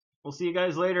 We'll see you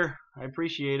guys later. I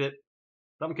appreciate it.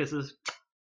 Thumb kisses.